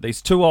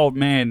these two old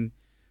men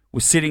were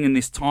sitting in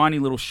this tiny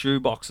little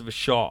shoebox of a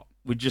shop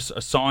with just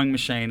a sewing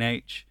machine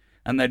each.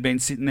 And they'd been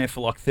sitting there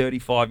for like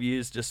 35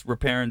 years just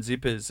repairing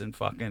zippers and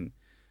fucking,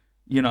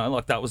 you know,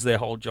 like that was their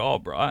whole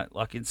job, right?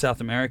 Like in South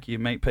America, you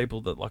meet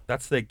people that like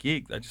that's their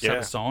gig. They just have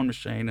a sewing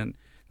machine and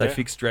they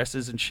fix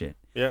dresses and shit.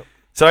 Yeah.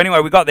 So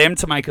anyway, we got them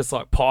to make us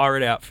like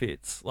pirate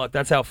outfits. Like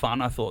that's how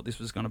fun I thought this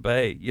was going to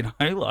be, you know,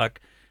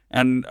 like,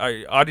 and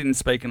I didn't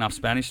speak enough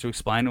Spanish to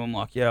explain to them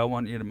like, yeah, I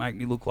want you to make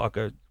me look like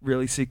a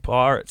really sick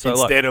pirate. So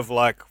instead of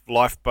like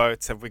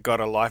lifeboats, have we got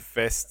a life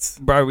vests?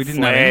 Bro, we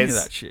didn't have any of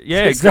that shit.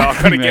 Yeah, exactly.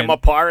 I've got to get my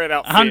pirate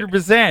outfit.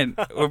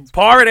 100%.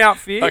 Pirate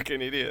outfit. Like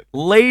an idiot.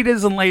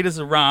 Liters and liters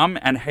of rum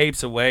and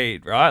heaps of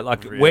weed, right?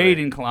 Like weed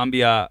in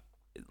Colombia.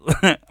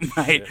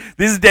 Mate,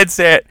 this is dead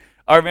set.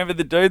 I remember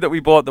the dude that we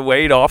bought the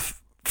weed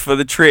off for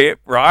the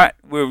trip, right?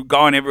 We were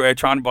going everywhere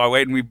trying to buy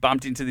weed and we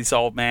bumped into this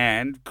old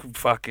man.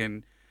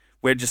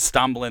 We're just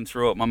stumbling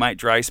through it. My mate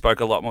Dre spoke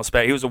a lot more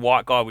Spanish. He was a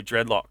white guy with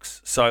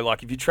dreadlocks. So,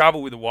 like, if you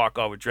travel with a white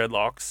guy with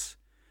dreadlocks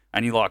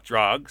and you like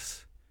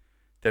drugs,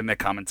 then they're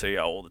coming to you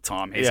all the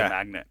time. He's a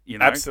magnet, you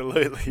know?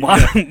 Absolutely.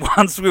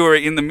 Once we were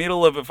in the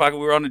middle of we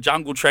were on a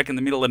jungle trek in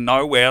the middle of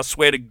nowhere. I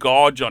swear to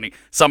God, Johnny,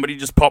 somebody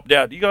just popped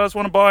out. Do you guys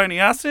want to buy any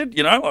acid?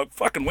 You know, like,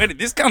 fucking, where did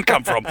this gun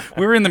come from?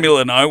 We were in the middle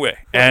of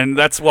nowhere. And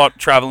that's what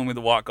traveling with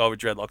a white guy with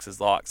dreadlocks is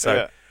like.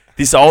 So,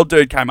 this old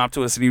dude came up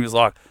to us and he was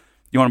like,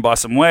 you want to buy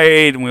some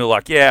weed? And we were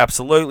like, yeah,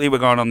 absolutely. We're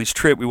going on this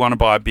trip. We want to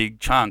buy a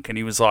big chunk. And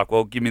he was like,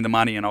 well, give me the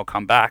money and I'll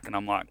come back. And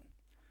I'm like,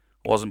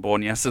 I wasn't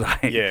born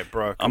yesterday. Yeah,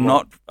 bro. I'm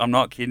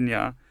not kidding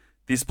you.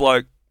 This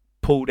bloke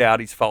pulled out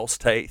his false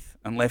teeth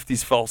and left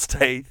his false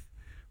teeth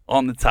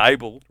on the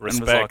table. Respect.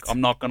 And was like, I'm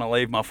not going to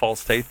leave my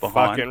false teeth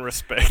behind. Fucking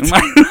respect.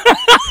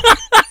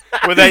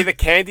 Were they the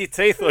candy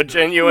teeth or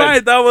genuine?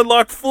 Mate, they were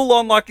like full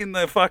on like in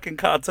the fucking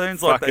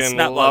cartoons, like they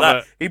snap like that.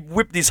 It. He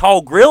whipped his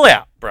whole grill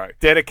out, bro.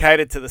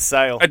 Dedicated to the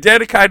sale.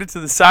 Dedicated to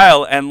the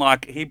sale, and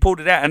like he pulled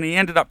it out, and he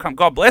ended up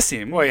God bless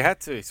him. Well, he had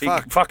to. He's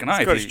fucking oath.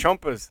 He's got his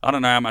chompers. I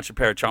don't know how much a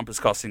pair of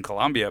chompers costs in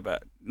Colombia,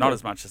 but not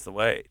as much as the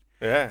weed.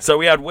 Yeah. So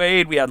we had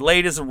weed, we had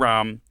liters of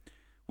rum.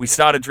 We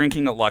started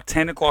drinking at like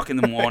 10 o'clock in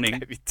the morning.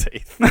 Gave you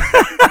teeth.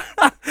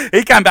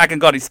 He came back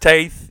and got his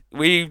teeth.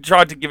 We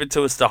tried to give it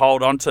to us to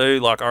hold on to.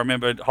 Like, I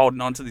remember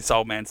holding on to this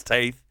old man's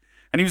teeth.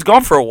 And he was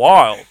gone for a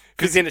while.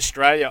 Because in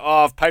Australia,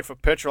 I've paid for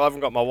petrol. I haven't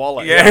got my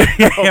wallet. Yeah.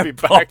 I'll be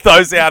back. Pop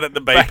those out at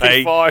the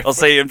BP. I'll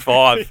see you in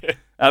 5.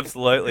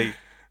 Absolutely.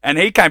 And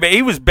he came back.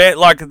 He was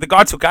like, the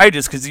guy took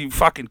ages because he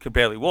fucking could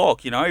barely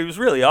walk, you know. He was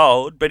really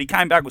old, but he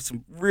came back with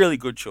some really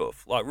good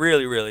chuff. Like,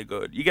 really, really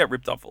good. You get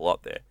ripped off a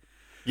lot there.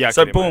 Yeah,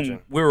 so boom, imagine.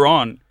 We were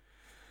on.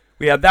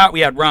 We had that. We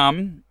had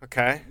rum.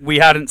 Okay. We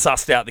hadn't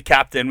sussed out the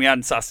captain. We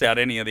hadn't sussed out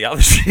any of the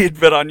other shit,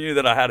 but I knew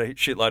that I had a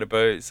shitload of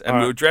booze. And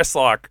we were dressed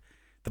like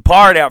the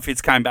pirate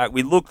outfits came back.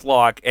 We looked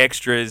like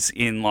extras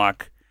in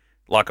like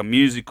a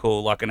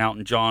musical, like an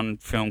Elton John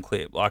film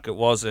clip. Like it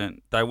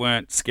wasn't. They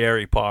weren't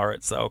scary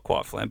pirates. They were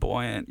quite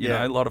flamboyant. You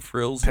know, a lot of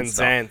frills.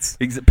 Penzance.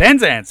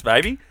 Penzance,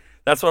 baby.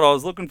 That's what I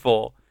was looking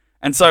for.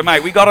 And so,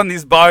 mate, we got on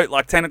this boat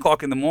like 10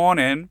 o'clock in the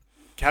morning.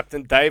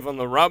 Captain Dave on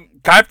the rum.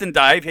 Captain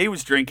Dave, he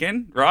was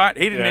drinking, right?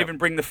 He didn't even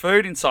bring the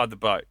food inside the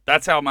boat.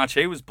 That's how much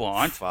he was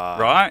blind,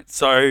 right?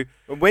 So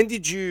when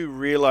did you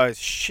realise,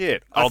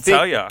 shit, I'll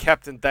tell you,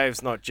 Captain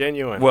Dave's not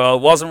genuine? Well,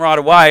 it wasn't right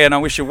away, and I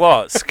wish it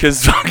was.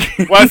 Cause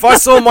well, if I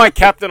saw my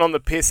captain on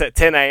the piss at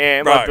 10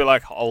 a.m, I'd be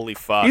like, holy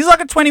fuck. He's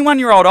like a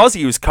 21-year-old Aussie.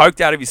 He was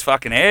coked out of his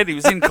fucking head. He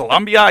was in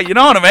Colombia, you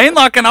know what I mean?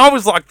 Like, and I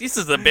was like, this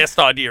is the best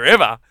idea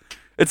ever.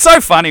 It's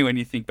so funny when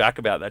you think back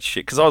about that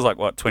shit, because I was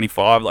like,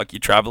 25? Like, you're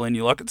traveling,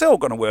 you're like, it's all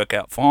going to work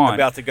out fine.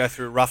 About to go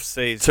through rough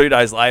seas. 2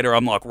 days later,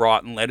 I'm like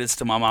writing letters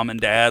to my mum and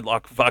dad,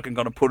 like fucking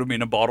going to put them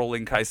in a bottle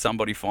in case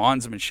somebody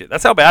finds them and shit.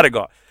 That's how bad it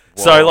got.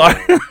 Whoa. So,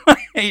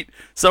 like,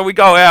 so we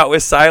go out, we're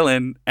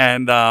sailing,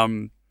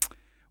 and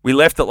we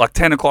left at like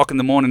 10 o'clock in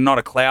the morning, not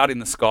a cloud in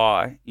the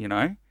sky, you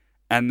know,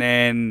 and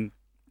then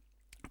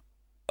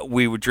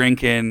we were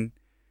drinking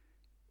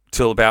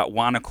till about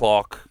 1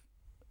 o'clock.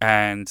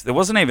 And there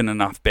wasn't even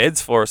enough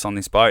beds for us on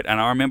this boat.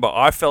 And I remember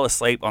I fell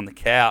asleep on the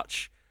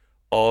couch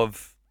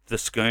of the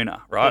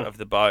schooner, right, of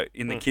the boat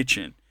in the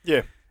kitchen.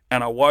 Yeah.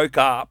 And I woke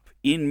up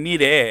in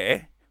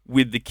midair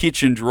with the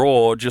kitchen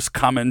drawer just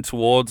coming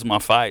towards my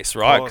face,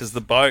 right? Because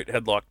the boat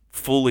had like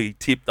fully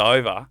tipped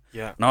over.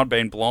 Yeah. And I'd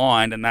been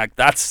blind. And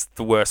that's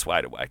the worst way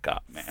to wake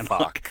up, man.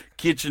 Fuck. Like,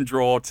 kitchen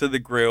drawer to the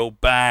grill,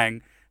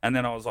 bang. And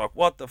then I was like,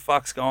 what the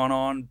fuck's going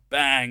on?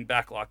 Bang,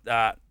 back like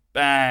that.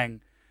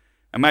 Bang.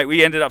 And, mate,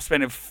 we ended up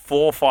spending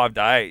 4 or 5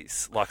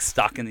 days, like,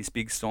 stuck in this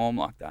big storm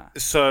like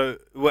that. So,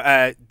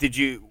 did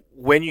you,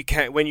 when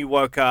you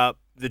woke up,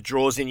 the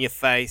drawers in your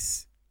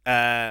face,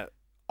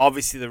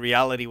 obviously the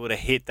reality would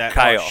have hit that.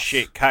 Chaos. Oh,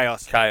 shit,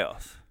 chaos.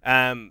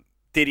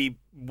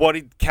 What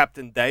did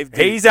Captain Dave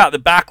do? He's out the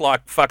back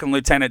like fucking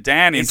Lieutenant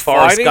Dan in He's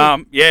Forrest fighting?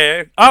 Gump.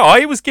 Yeah. Oh,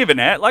 he was giving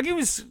it. Like, he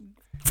was...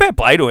 Fair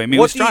play to him. He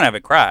was trying to have a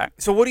crack.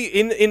 So what do you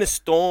in a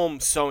storm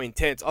so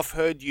intense? I've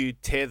heard you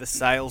tear the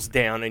sails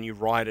down and you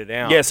ride it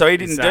out. Yeah, so he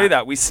didn't do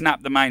that. We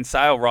snapped the main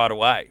sail right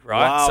away,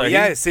 right? Wow, so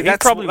yeah. He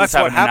probably was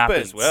having a nap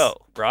as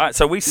well, right?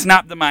 So we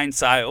snapped the main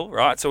sail,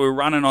 right? So we're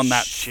running on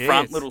that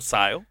front little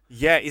sail.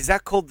 Yeah, is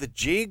that called the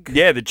jig?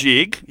 Yeah, the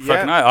jig. Yeah.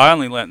 Fucking I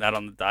only learnt that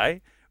on the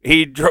day.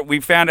 We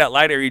found out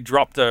later he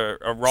dropped a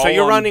roll. So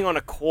you're running on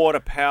a quarter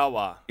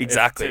power.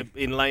 Exactly.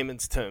 In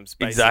layman's terms,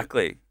 basically.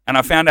 Exactly. And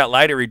I found out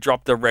later he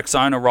dropped a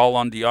Rexona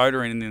roll-on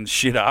deodorant in the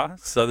shitter,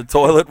 so the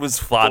toilet was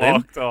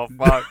flooding. Blocked off,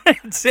 fuck.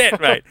 That's it,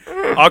 mate.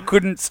 I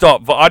couldn't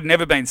stop. I'd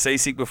never been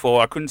seasick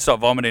before. I couldn't stop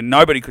vomiting.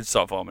 Nobody could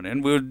stop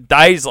vomiting. We were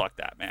days like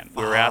that, man.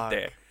 We were out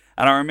there.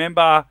 And I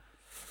remember...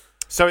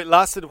 So it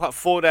lasted,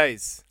 4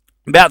 days?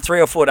 About 3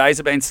 or 4 days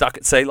of being stuck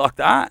at sea like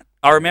that.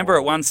 I remember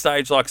at one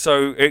stage, like,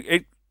 so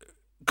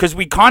because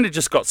we kind of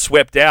just got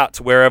swept out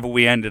to wherever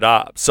we ended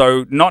up.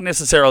 So not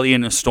necessarily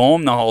in a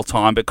storm the whole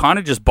time, but kind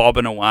of just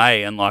bobbing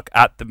away and like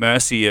at the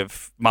mercy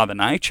of Mother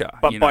Nature.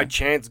 But by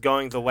chance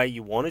going the way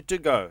you wanted to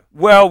go?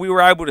 Well, we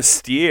were able to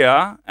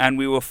steer and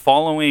we were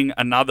following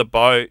another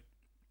boat.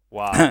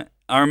 Wow.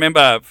 I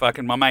remember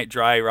fucking my mate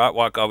Dre, right?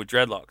 White guy with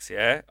dreadlocks,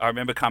 yeah? I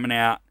remember coming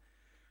out,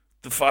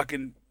 the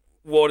fucking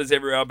water's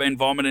everywhere. I've been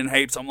vomiting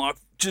heaps. I'm like,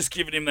 just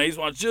giving him these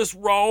ones. Just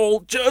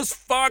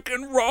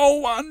fucking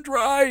roll one,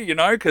 Dre, you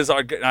know, because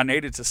I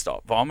needed to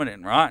stop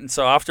vomiting, right? And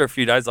so after a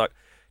few days, like,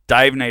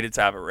 Dave needed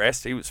to have a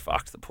rest. He was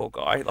fucked, the poor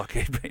guy. Like,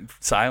 he'd been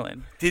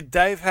sailing. Did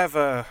Dave have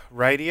a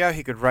radio?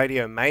 He could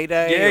radio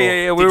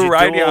Mayday? Yeah. We were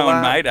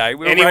radioing Mayday.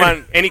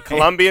 Any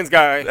Colombians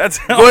go, That's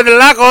how, good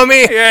luck,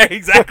 homie. Yeah,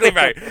 exactly,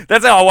 mate.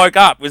 That's how I woke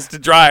up, was to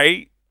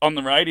Dre on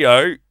the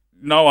radio.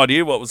 No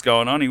idea what was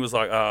going on. He was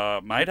like,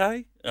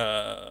 Mayday?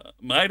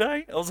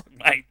 Mayday? I was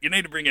like, mate, you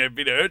need to bring in a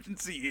bit of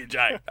urgency here,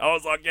 Jay. I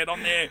was like, get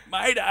on there.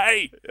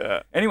 Mayday.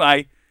 Yeah.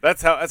 Anyway.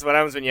 That's what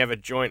happens when you have a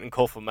joint and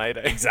call for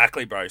Mayday.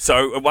 Exactly, bro.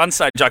 So at one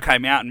stage I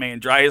came out and me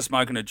and Dre are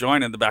smoking a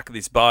joint in the back of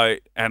this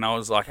boat. And I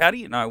was like, how do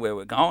you know where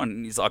we're going?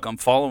 And he's like, I'm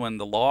following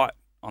the light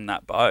on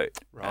that boat.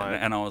 Right.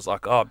 And I was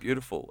like, oh,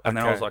 beautiful. And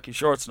then I was like, you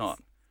sure it's not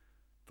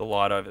the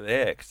light over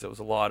there? Because there was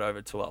a light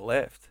over to our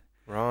left.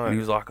 Right. And he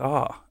was like,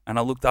 oh. And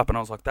I looked up and I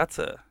was like, that's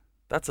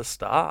a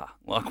star.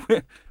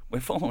 Like, we're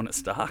following a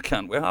star,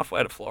 cunt. We're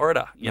halfway to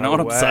Florida. You know what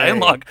I'm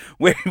saying? Like,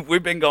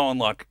 we've been going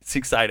like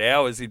 6-8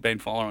 hours. He'd been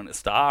following a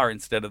star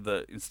instead of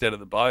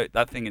the boat.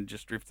 That thing had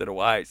just drifted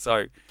away.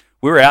 So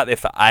we were out there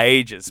for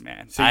ages,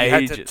 man. So you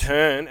had to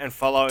turn and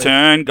follow.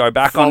 Go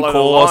back on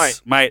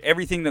course, mate.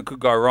 Everything that could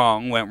go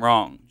wrong went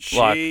wrong.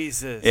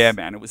 Jesus. Like, yeah,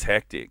 man. It was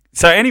hectic.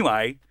 So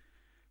anyway,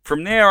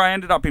 from there I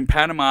ended up in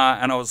Panama,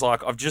 and I was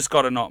like, I've just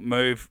got to not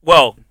move.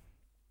 Well,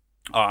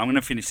 I'm going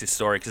to finish this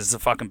story because it's a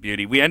fucking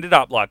beauty. We ended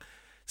up like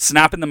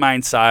snapping the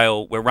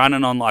mainsail. We're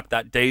running on like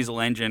that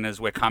diesel engine as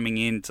we're coming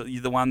in to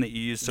the one that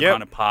you use to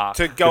kind of park.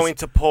 To go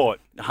into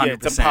port. 100%. Yeah,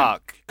 to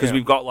park. Because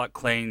we've got like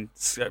clean...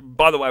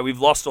 By the way, we've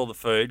lost all the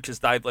food because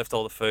Dave left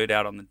all the food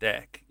out on the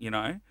deck, you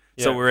know?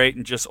 Yeah. So we're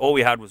eating all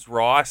we had was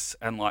rice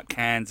and like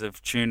cans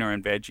of tuna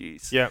and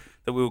veggies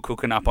that we were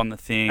cooking up on the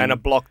thing. And a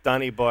block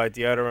dunny by a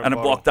deodorant And bottle.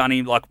 a block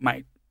dunny, like,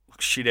 mate,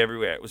 shit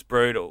everywhere. It was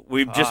brutal.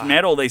 We've just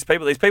met all these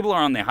people. These people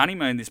are on their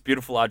honeymoon. This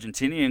beautiful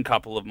Argentinian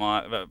couple of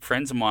my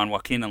friends of mine,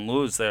 Joaquin and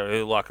Luz,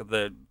 they're like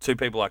the two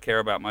people I care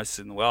about most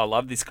in the world. I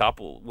love this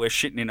couple. We're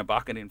shitting in a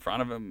bucket in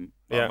front of them.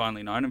 Yeah. I've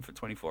only known them for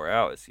 24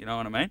 hours. You know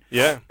what I mean?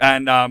 Yeah.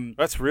 And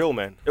that's real,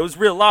 man. It was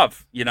real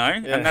love, you know?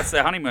 Yeah. And that's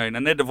their honeymoon.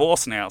 And they're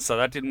divorced now, so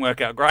that didn't work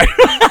out great.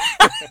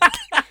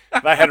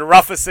 They had a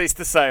rougher cease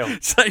to sail.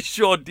 They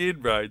sure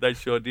did, bro. They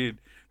sure did.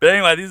 But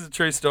anyway, this is a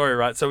true story,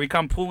 right? So we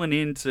come pulling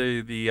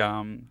into the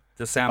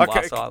Sand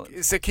Blas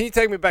Islands. So can you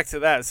take me back to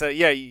that? So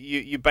yeah,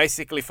 you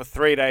basically for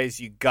 3 days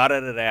you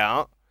gutted it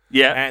out.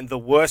 Yeah. And the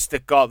worst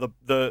it got,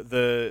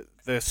 the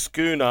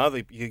schooner,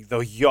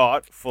 the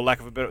yacht, for lack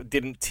of a better,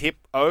 didn't tip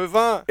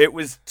over. It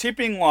was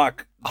tipping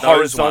like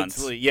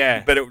horizontally,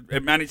 yeah. But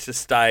it managed to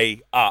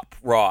stay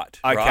upright.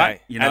 Okay.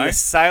 Right? You know? And the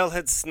sail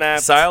had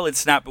snapped.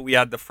 But we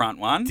had the front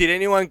one. Did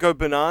anyone go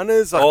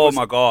bananas? Like,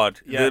 my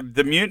God. Yeah.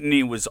 The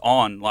mutiny was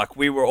on. Like,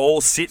 we were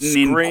all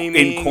sitting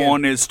in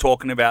corners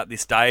talking about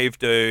this Dave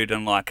dude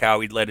and like how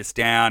he'd let us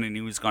down and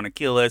he was going to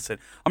kill us. And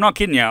I'm not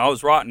kidding you. I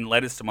was writing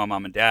letters to my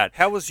mum and dad.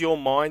 How was your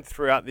mind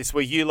throughout this?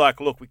 Were you like,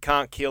 look, we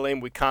can't kill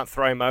him. We can't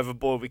throw him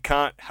overboard. We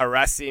can't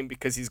harass him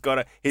because he's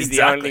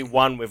the only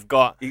one we've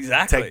got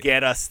to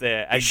get us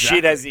there. As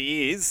shit as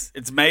he is,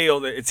 it's me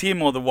it's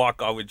him or the white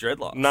guy with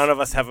dreadlocks. None of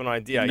us have an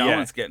idea. No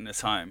one's getting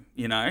us home,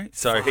 you know?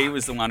 So he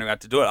was the one who had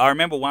to do it. I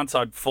remember once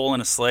I'd fallen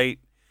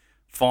asleep,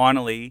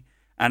 finally,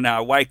 And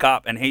I wake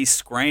up and he's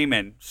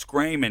screaming,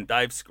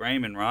 Dave's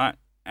screaming, right?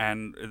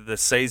 And the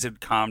seas had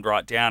calmed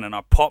right down, and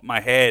I popped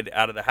my head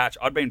out of the hatch.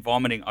 I'd been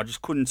vomiting. I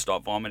just couldn't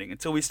stop vomiting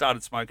until we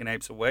started smoking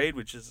heaps of weed,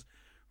 which is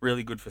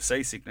really good for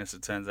seasickness,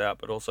 it turns out,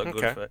 but also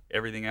good for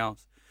everything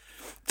else.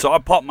 So I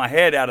popped my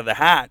head out of the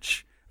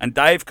hatch, and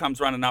Dave comes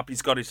running up.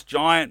 He's got his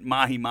giant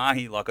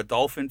mahi-mahi, like a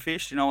dolphin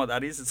fish. You know what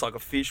that is? It's like a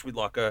fish with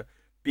like a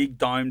big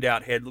domed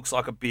out head. Looks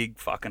like a big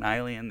fucking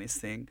alien, this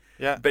thing.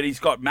 Yeah. But he's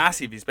got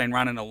massive. He's been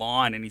running a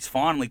line, and he's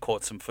finally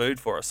caught some food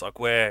for us. Like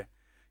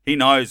he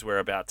knows we're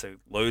about to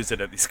lose it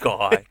at this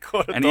guy.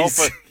 Caught a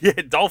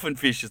dolphin. Dolphin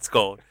fish it's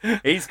called.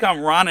 He's come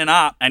running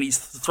up and he's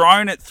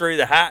thrown it through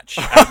the hatch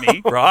at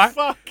me, right?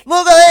 Fuck.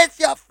 Look at this,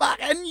 you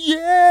fucking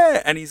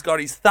yeah! And he's got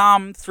his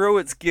thumb through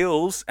its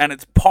gills and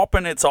it's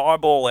popping its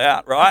eyeball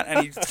out, right?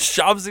 And he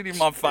shoves it in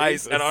my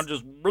face and I'm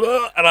just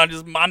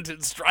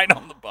munted straight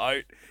on the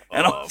boat.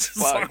 And I'm just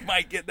like,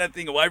 mate, get that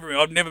thing away from me.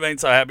 I've never been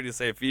so happy to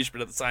see a fish,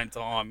 but at the same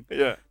time,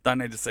 don't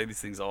need to see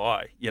this thing's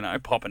eye,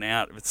 popping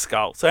out of its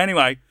skull. So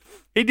anyway,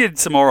 he did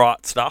some all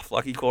right stuff.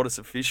 Like he caught us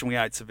a fish and we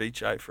ate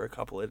ceviche for a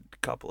couple of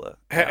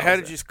How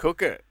did you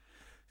cook it?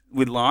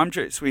 With lime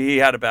juice. He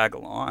had a bag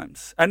of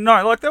limes. And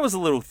no, like that was a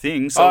little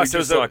thing. So we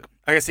just like...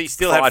 I guess he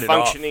still had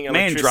functioning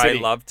electricity. Me and Dre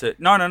loved to...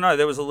 No.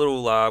 There was a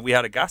little... we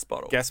had a gas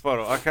bottle. Gas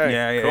bottle. Okay.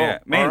 Yeah. Cool. Yeah.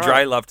 Me and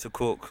Dre loved to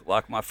cook,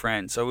 like my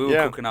friend. So we were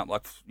cooking up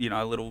like,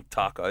 little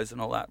tacos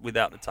and all that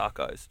without the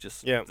tacos,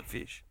 just the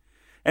fish.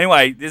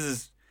 Anyway, this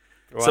is...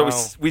 Wow.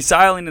 So we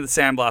sail into the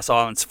Sand Blas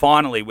Islands.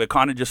 Finally, we're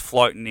kind of just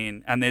floating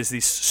in, and there's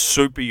this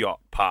super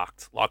yacht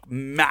parked, like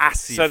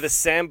massive. So the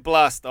Sand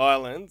Blas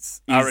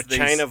Islands are a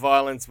chain of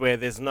islands where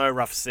there's no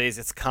rough seas.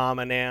 It's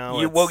calmer now.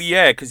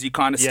 Because you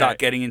kind of start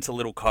getting into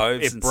little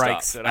coves and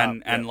breaks stuff. It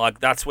up. And like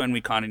that's when we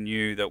kind of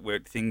knew that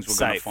things were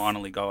going to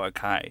finally go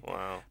okay.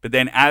 Wow. But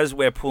then as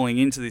we're pulling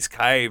into this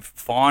cave,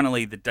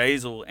 finally the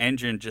diesel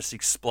engine just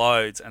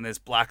explodes, and there's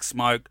black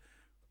smoke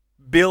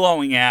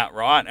billowing out,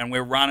 right? And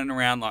we're running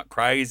around like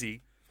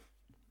crazy.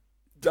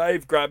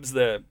 Dave grabs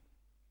the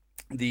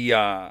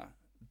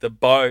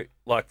boat,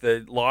 like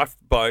the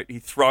lifeboat, he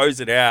throws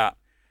it out,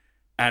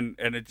 and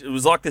it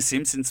was like The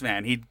Simpsons,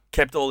 man. He'd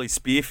kept all his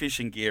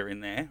spearfishing gear in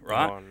there,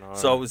 right? Oh, no.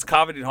 So it was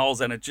covered in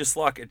holes, and it just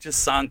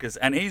sunk us.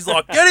 And he's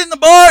like, "Get in the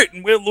boat!"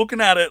 And we're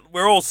looking at it.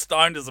 We're all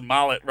stoned as a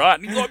mullet, right?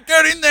 And he's like,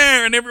 "Get in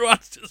there!" And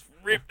everyone's just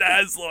ripped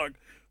as like,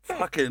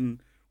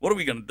 "Fucking, what are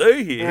we gonna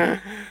do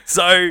here?"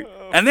 So,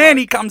 and then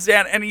he comes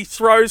down and he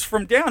throws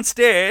from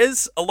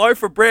downstairs a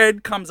loaf of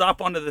bread comes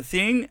up onto the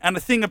thing and a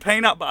thing of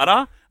peanut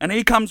butter, and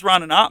he comes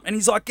running up and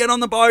he's like, "Get on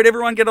the boat,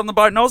 everyone get on the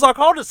boat." And I was like,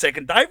 "Hold a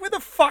second, Dave, where the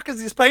fuck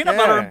is this peanut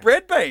butter and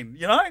bread been?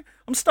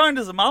 I'm stoned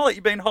as a mullet.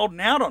 You've been holding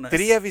out on us."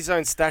 Did he have his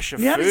own stash of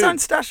food? He had his own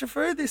stash of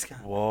food, this guy.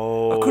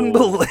 Whoa. I couldn't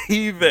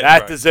believe it.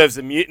 That deserves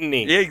a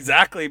mutiny. Yeah,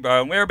 exactly,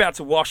 bro. And we're about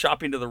to wash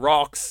up into the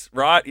rocks,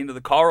 right, into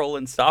the coral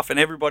and stuff, and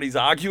everybody's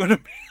arguing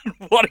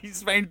about what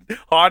he's been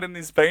hiding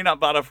this peanut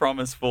butter from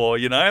us for,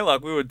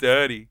 Like, we were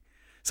dirty.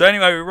 So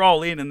anyway, we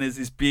roll in, and there's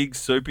this big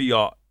super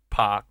yacht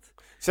parked.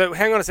 So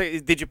hang on a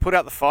second. Did you put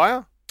out the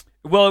fire?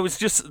 Well, it was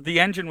just, the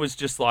engine was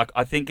just like,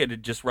 I think it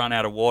had just run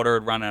out of water,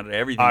 had run out of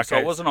everything. Okay. So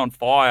it wasn't on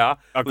fire.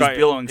 It was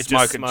billowing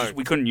smoke.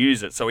 We couldn't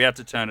use it, so we had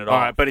to turn it off. All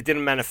right, but it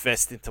didn't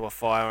manifest into a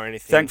fire or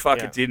anything. Thank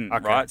fuck it didn't,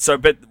 right? So,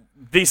 but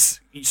this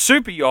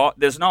super yacht,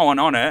 there's no one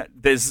on it.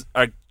 There's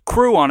a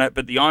crew on it,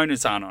 but the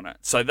owners aren't on it.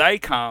 So they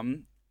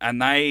come and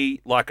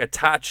they like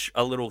attach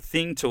a little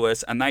thing to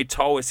us and they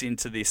tow us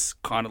into this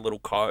kind of little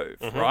cove,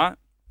 right?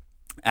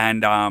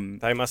 And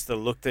they must have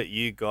looked at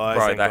you guys,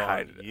 bro, and they gone,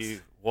 hated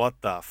us. What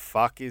the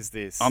fuck is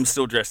this? I'm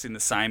still dressed in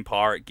the same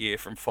pirate gear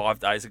from 5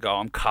 days ago.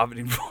 I'm covered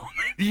in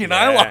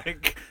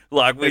vomit,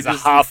 like there's a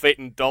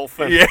half-eaten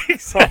dolphin. Yeah,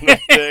 on the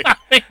deck.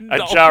 A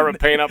jar of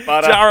peanut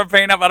butter. Jar of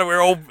peanut butter.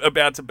 We're all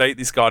about to beat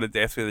this guy to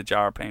death with a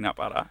jar of peanut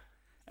butter,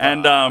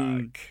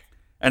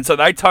 and so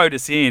they towed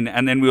us in,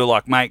 and then we were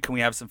like, "Mate, can we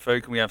have some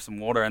food? Can we have some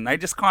water?" And they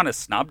just kind of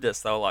snubbed us.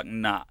 They were like,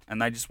 "Nah,"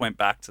 and they just went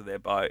back to their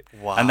boat.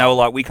 Wow. And they were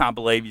like, "We can't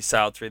believe you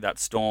sailed through that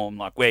storm.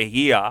 Like, we're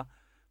here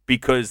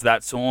because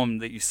that storm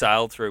that you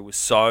sailed through was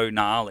so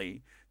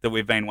gnarly that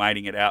we've been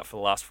waiting it out for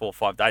the last 4 or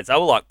 5 days." They were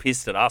like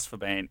pissed at us for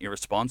being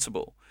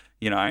irresponsible,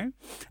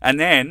 And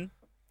then,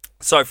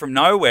 so from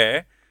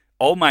nowhere,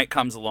 old mate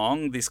comes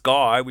along, this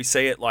guy, we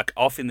see it like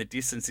off in the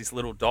distance, this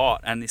little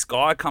dot, and this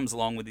guy comes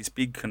along with this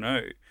big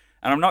canoe.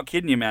 And I'm not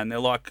kidding you, man. They're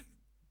like,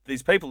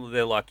 these people,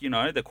 they're like,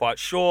 they're quite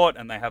short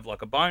and they have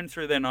like a bone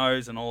through their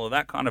nose and all of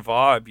that kind of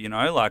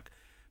vibe,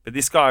 but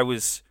this guy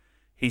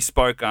he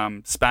spoke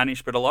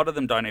Spanish, but a lot of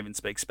them don't even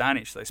speak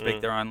Spanish. They speak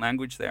their own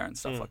language there and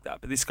stuff like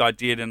that. But this guy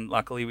did, and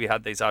luckily we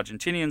had these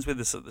Argentinians with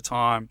us at the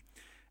time.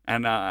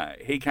 And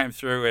he came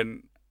through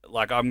and,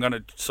 like, I'm going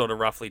to sort of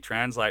roughly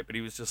translate, but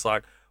he was just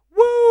like,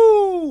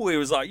 "Woo!" He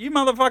was like, "You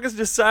motherfuckers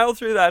just sailed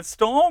through that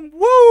storm?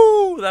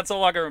 Woo!" That's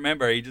all I can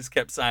remember. He just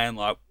kept saying,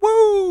 like,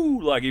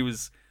 "Woo!" Like he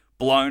was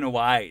blown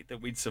away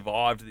that we'd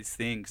survived this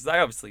thing. Because they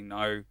obviously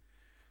know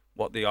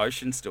what the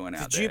ocean's doing out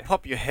there. Did you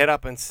pop your head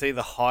up and see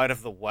the height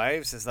of the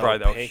waves as they Bro, were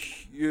they were peak?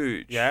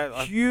 huge.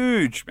 Yeah,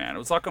 huge, man. It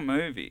was like a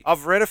movie.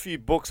 I've read a few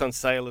books on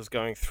sailors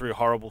going through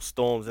horrible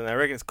storms, and they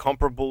reckon it's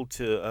comparable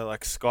to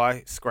like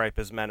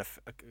skyscrapers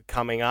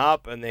coming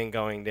up and then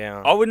going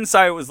down. I wouldn't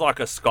say it was like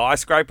a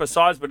skyscraper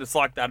size, but it's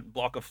like that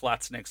block of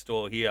flats next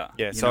door here.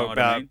 Yeah, you so know about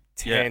what I mean?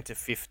 10 to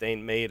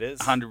 15 meters.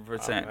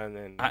 100%.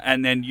 And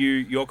And then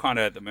you're kind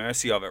of at the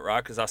mercy of it,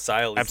 right? Because our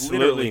sail is Absolutely.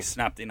 literally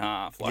snapped in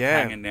half, like Yeah.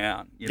 hanging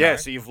down. You yeah, know?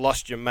 so you've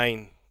lost your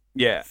main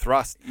Yeah.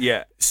 thrust.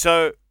 Yeah.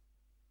 So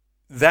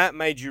that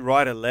made you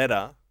write a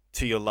letter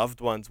to your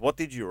loved ones. What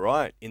did you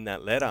write in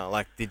that letter?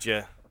 Like,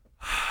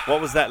 what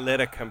was that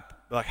letter?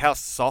 Like, how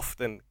soft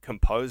and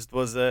composed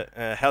was it?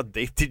 How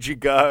deep did you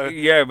go?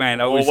 Yeah,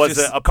 man. Or was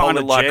just it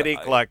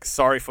apologetic? Like,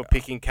 sorry for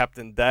picking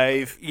Captain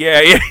Dave?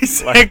 Yeah,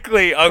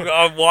 exactly.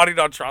 Why did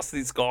I trust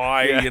this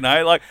guy? Yeah. You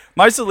know, like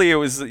mostly it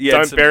was.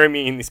 Don't bury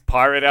me in this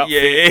pirate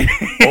outfit.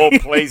 Yeah. Or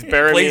please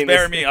bury me. Please in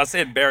bury this. me. I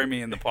said bury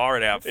me in the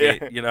pirate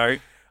outfit. Yeah. You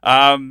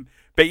know.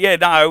 But yeah,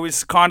 no, it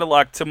was kind of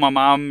like to my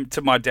mum,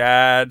 to my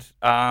dad.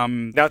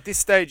 Now at this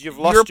stage, you've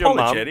lost You're your mum.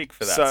 apologetic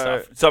for that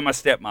stuff. So my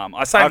stepmom.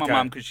 I say my Okay.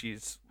 mum because she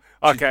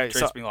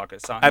treats me like a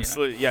son.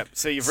 Absolutely, yeah.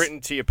 So you've written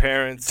to your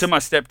parents. To my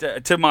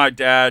stepdad, to my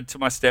dad, to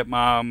my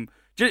stepmom.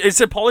 It's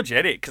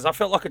apologetic because I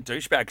felt like a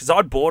douchebag because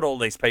I'd brought all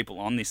these people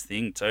on this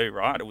thing too,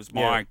 right? It was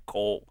my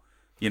call,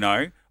 you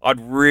know? I'd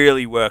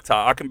really worked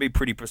hard. I can be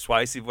pretty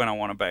persuasive when I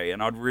want to be,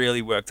 and I'd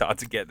really worked hard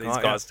to get these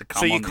guys to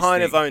come on. So you this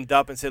kind of thing. owned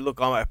up and said,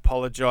 look, I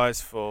apologise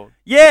for...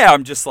 Yeah,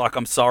 I'm just like,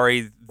 I'm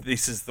sorry,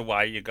 this is the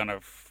way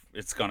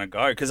it's going to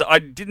go. Because I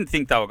didn't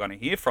think they were going to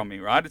hear from me,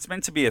 right? It's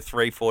meant to be a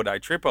 3-4 day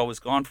trip. I was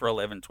gone for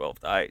 11, 12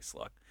 days,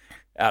 like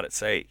out at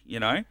sea, you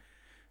know?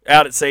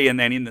 Out at sea and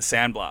then in the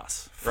Sand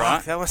Blas, right?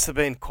 Fuck, that must have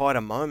been quite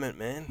a moment,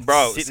 man. Bro,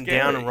 it was sitting scary.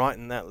 down and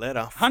writing that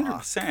letter.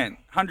 100%,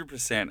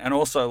 100%. And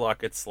also,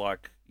 like, it's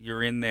like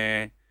you're in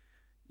there,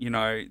 you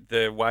know,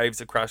 the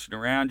waves are crashing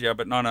around you.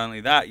 But not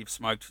only that, you've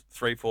smoked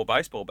 3-4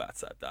 baseball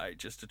bats that day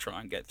just to try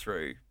and get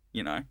through,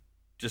 you know,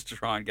 just to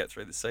try and get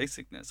through the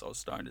seasickness. I was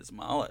stoned as a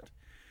mullet.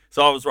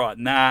 So I was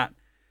writing that.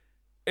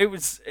 It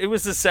was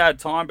a sad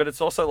time, but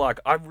it's also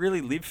like I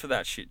really live for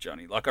that shit,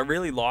 Johnny. Like I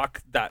really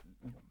like that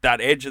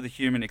edge of the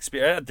human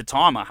experience. At the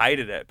time, I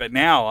hated it, but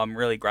now I'm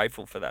really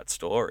grateful for that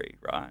story,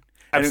 right?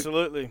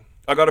 Absolutely.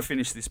 I got to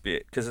finish this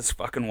bit because it's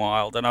fucking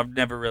wild, and I've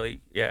never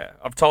really,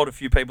 I've told a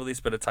few people this,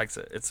 but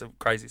it's a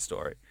crazy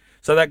story.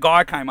 So that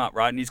guy came up,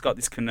 right, and he's got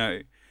this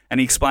canoe, and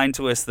he explained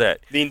to us that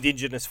The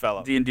indigenous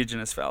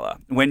fella.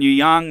 when you're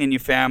young in your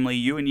family,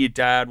 you and your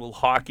dad will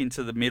hike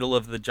into the middle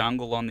of the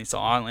jungle on this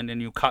island, and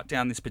you'll cut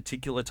down this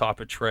particular type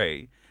of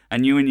tree,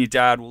 and you and your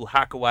dad will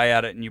hack away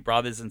at it, and your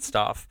brothers and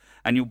stuff,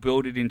 and you'll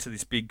build it into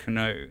this big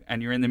canoe,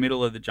 and you're in the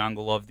middle of the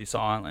jungle of this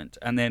island,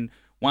 and then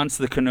once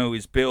the canoe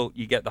is built,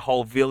 you get the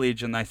whole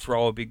village and they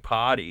throw a big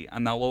party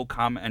and they'll all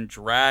come and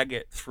drag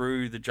it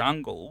through the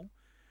jungle.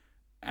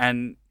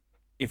 And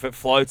if it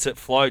floats, it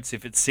floats.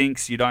 If it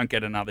sinks, you don't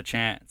get another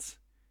chance.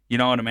 You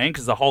know what I mean?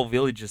 Because the whole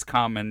village has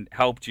come and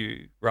helped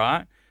you,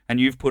 right? And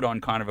you've put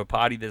on kind of a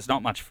party. There's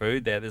not much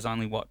food there. There's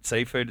only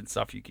seafood and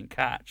stuff you can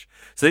catch.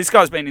 So this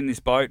guy's been in this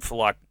boat for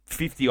like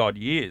 50 odd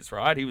years,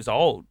 right? He was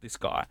old, this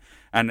guy.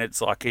 And it's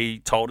like he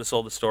told us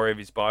all the story of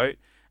his boat.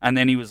 And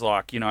then he was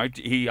like, you know,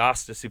 he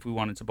asked us if we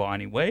wanted to buy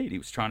any weed. He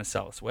was trying to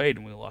sell us weed.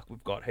 And we were like,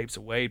 we've got heaps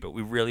of weed, but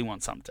we really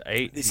want something to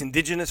eat. This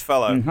indigenous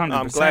fellow. 100%.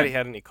 I'm glad he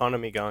had an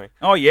economy going.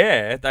 Oh,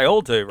 yeah. They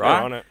all do, right?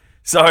 Good on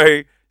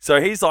it.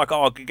 So he's like,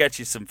 oh, I could get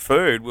you some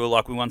food. We were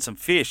like, we want some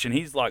fish. And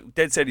he's like,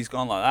 dead set he's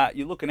gone like that.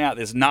 You're looking out,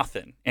 there's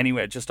nothing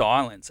anywhere, just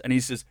islands. And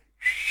he's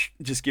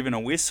just giving a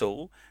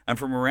whistle. And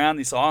from around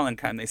this island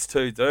came these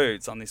two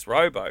dudes on this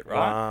rowboat,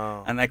 right?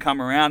 Wow. And they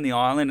come around the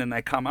island and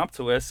they come up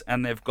to us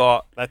and they've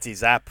got... That's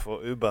his app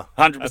for Uber.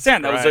 100%.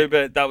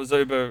 That's That was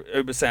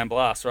Uber Sand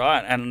Blas,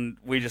 right? And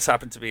we just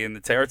happened to be in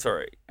the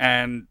territory.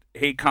 And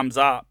he comes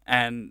up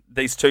and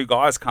these two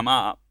guys come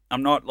up.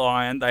 I'm not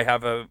lying. They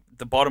have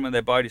the bottom of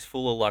their boat is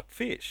full of like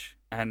fish.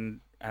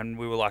 And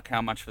we were like,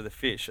 how much for the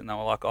fish? And they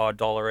were like, oh,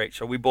 $1 each.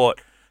 So we bought,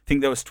 I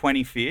think there was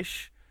 20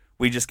 fish.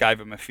 We just gave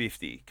them a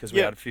 50 because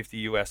we had a 50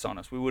 US on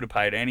us. We would have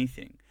paid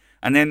anything.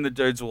 And then the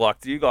dudes were like,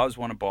 do you guys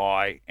want to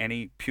buy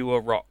any pure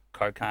rock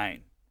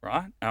cocaine?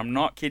 Right? And I'm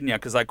not kidding you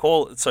because they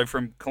call it, so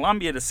from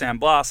Colombia to San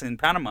Blas in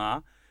Panama,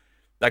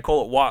 they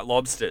call it white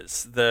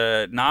lobsters.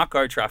 The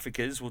narco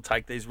traffickers will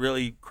take these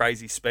really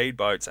crazy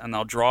speedboats and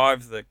they'll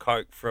drive the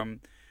coke from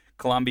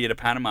Colombia to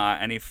Panama.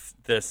 And if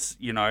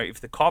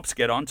the cops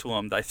get onto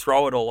them, they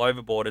throw it all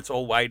overboard. It's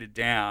all weighted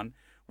down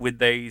with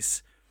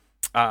these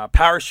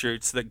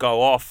parachutes that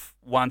go off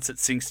once it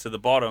sinks to the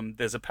bottom.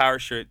 There's a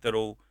parachute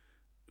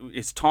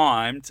is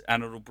timed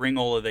and it'll bring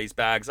all of these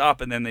bags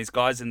up, and then these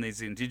guys in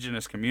these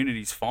indigenous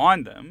communities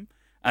find them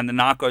and the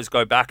narcos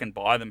go back and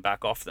buy them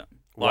back off them.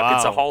 Like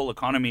It's a whole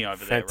economy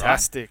over there, right?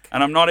 Fantastic.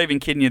 And I'm not even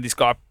kidding you, this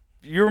guy,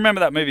 you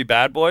remember that movie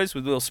Bad Boys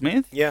with Will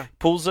Smith? Yeah.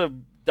 Pulls a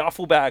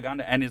duffel bag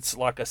under and it's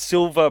like a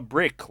silver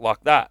brick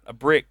like that, a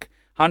brick,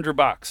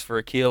 $100 for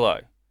a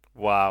kilo.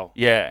 Wow.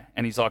 Yeah,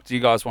 and he's like, "Do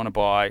you guys want to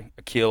buy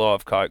a kilo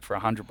of Coke for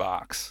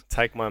 $100?"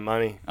 Take my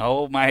money.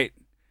 Oh, mate,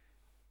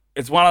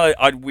 it's one of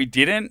the we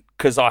didn't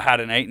because I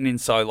hadn't eaten in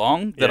so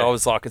long that I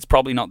was like, it's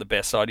probably not the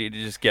best idea to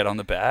just get on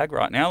the bag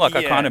right now. Like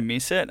I kind of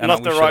miss it, and not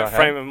I the wish right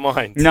frame of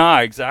mind. No,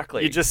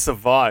 exactly. You just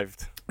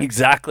survived.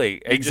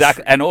 Exactly.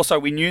 And also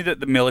we knew that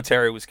the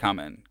military was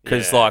coming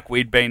because like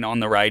we'd been on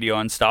the radio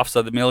and stuff.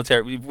 So the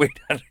military, we'd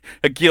had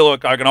a kilo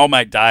of Coke, and old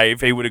mate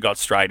Dave, he would have got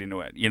straight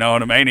into it. You know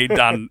what I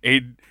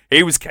mean?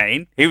 He was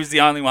keen. He was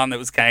the only one that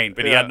was keen,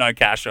 but he had no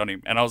cash on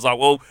him. And I was like,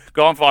 well,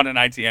 go and find an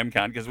ATM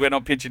card because we're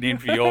not pitching in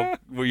for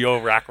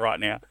your rack right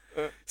now.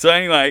 So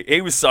anyway,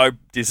 he was so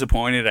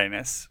disappointed in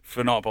us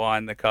for not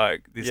buying the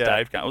Coke.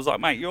 Dave came. I was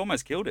like, mate, you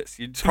almost killed us.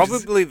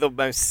 Probably the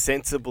most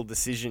sensible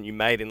decision you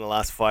made in the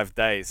last 5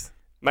 days.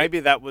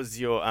 Maybe that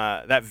was your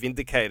that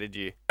vindicated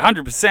you.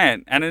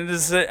 100%. And it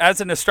is,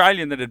 as an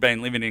Australian that had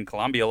been living in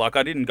Colombia, like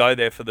I didn't go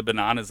there for the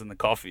bananas and the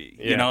coffee.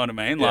 You know what I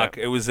mean? Like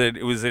it was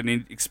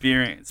an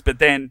experience. But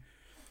then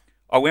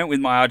I went with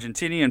my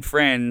Argentinian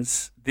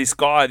friends. This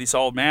guy, this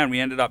old man, we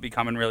ended up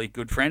becoming really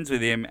good friends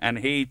with him. And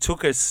he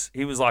took us.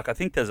 He was like, I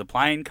think there's a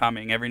plane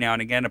coming. Every now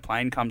and again, a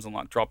plane comes and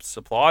like drops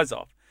supplies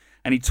off.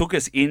 And he took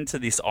us into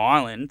this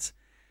island.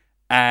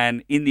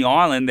 And in the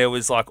island, there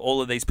was like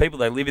all of these people.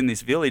 They live in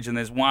this village, and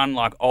there's one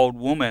like old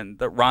woman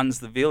that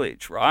runs the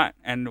village, right?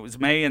 And it was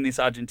me and this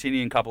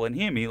Argentinian couple and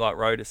him. He like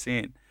rowed us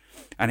in,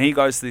 and he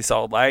goes to this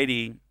old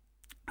lady.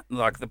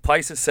 Like the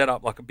place is set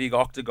up like a big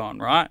octagon,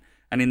 right?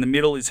 And in the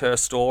middle is her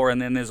store,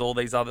 and then there's all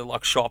these other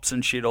like shops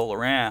and shit all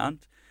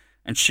around.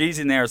 And she's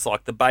in there as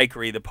like the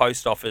bakery, the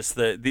post office.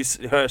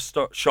 Her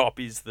shop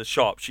is the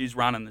shop. She's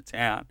running the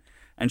town,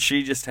 and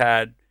she just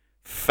had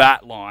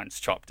fat lines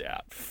chopped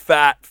out,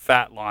 fat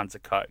lines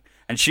of Coke,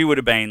 and she would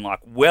have been like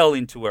well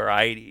into her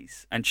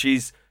 80s, and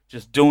she's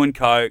just doing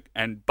Coke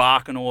and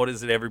barking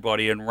orders at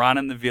everybody and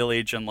running the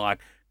village and like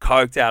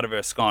coked out of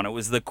her scone. It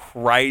was the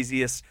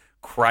craziest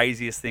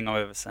thing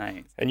I've ever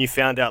seen. And you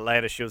found out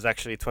later she was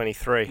actually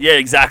 23. Yeah,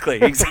 exactly.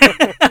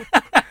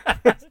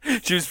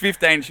 She was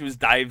 15. She was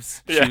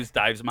Dave's. She was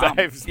Dave's mum.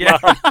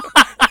 Mum.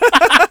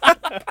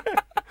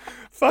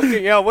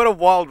 Fucking hell, what a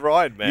wild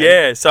ride, man.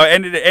 Yeah, so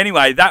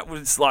anyway, that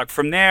was like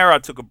from there I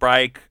took a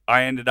break.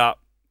 I ended up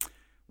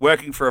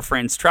working for a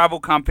friend's travel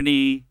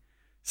company,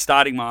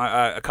 starting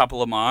a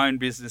couple of my own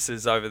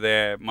businesses over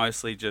there,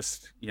 mostly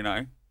just,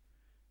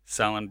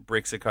 selling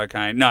bricks of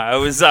cocaine. No, it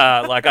was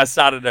like I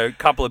started a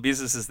couple of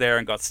businesses there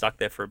and got stuck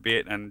there for a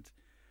bit, and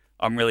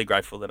I'm really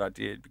grateful that I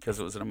did because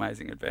it was an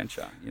amazing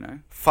adventure,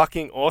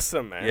 Fucking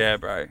awesome, man. Yeah,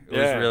 bro. It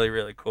was really,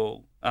 really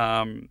cool.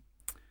 I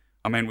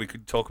mean, we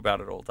could talk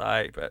about it all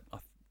day, but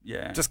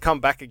yeah. Just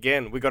come back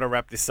again. We got to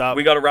wrap this up.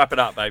 We got to wrap it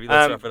up, baby.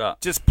 Let's wrap it up.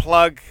 Just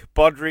plug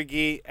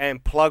Bodrigi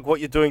and plug what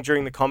you're doing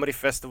during the comedy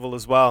festival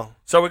as well.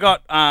 So we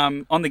got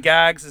On the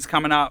Gags is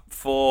coming up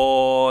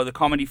for the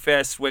comedy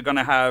fest. We're going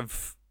to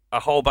have a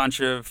whole bunch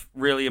of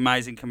really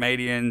amazing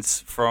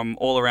comedians from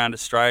all around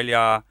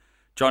Australia.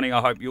 Johnny,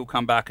 I hope you'll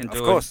come back and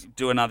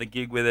do another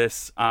gig with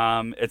us.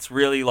 It's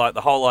really like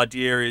the whole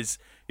idea is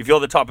if you're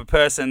the type of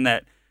person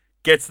that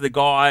gets the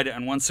guide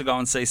and wants to go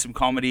and see some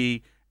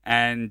comedy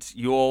and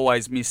you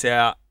always miss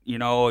out,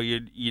 or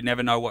you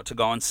never know what to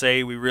go and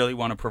see, we really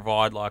want to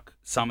provide like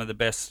some of the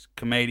best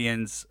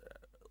comedians,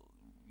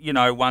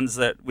 ones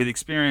that with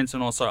experience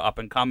and also up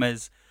and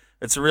comers.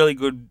 It's a really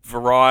good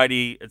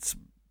variety.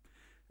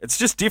 It's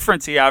just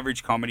different to the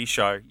average comedy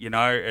show.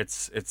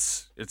 It's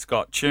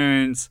got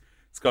tunes.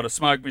 It's got a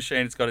smoke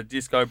machine. It's got a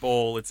disco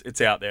ball.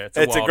 It's out there.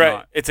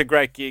 It's a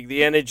great gig.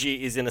 The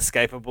energy is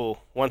inescapable.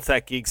 Once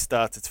that gig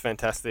starts, it's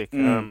fantastic.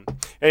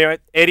 Anyway,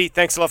 Eddie,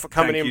 thanks a lot for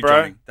coming in,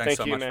 bro. Johnny. Thanks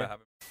so much man. for having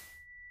me.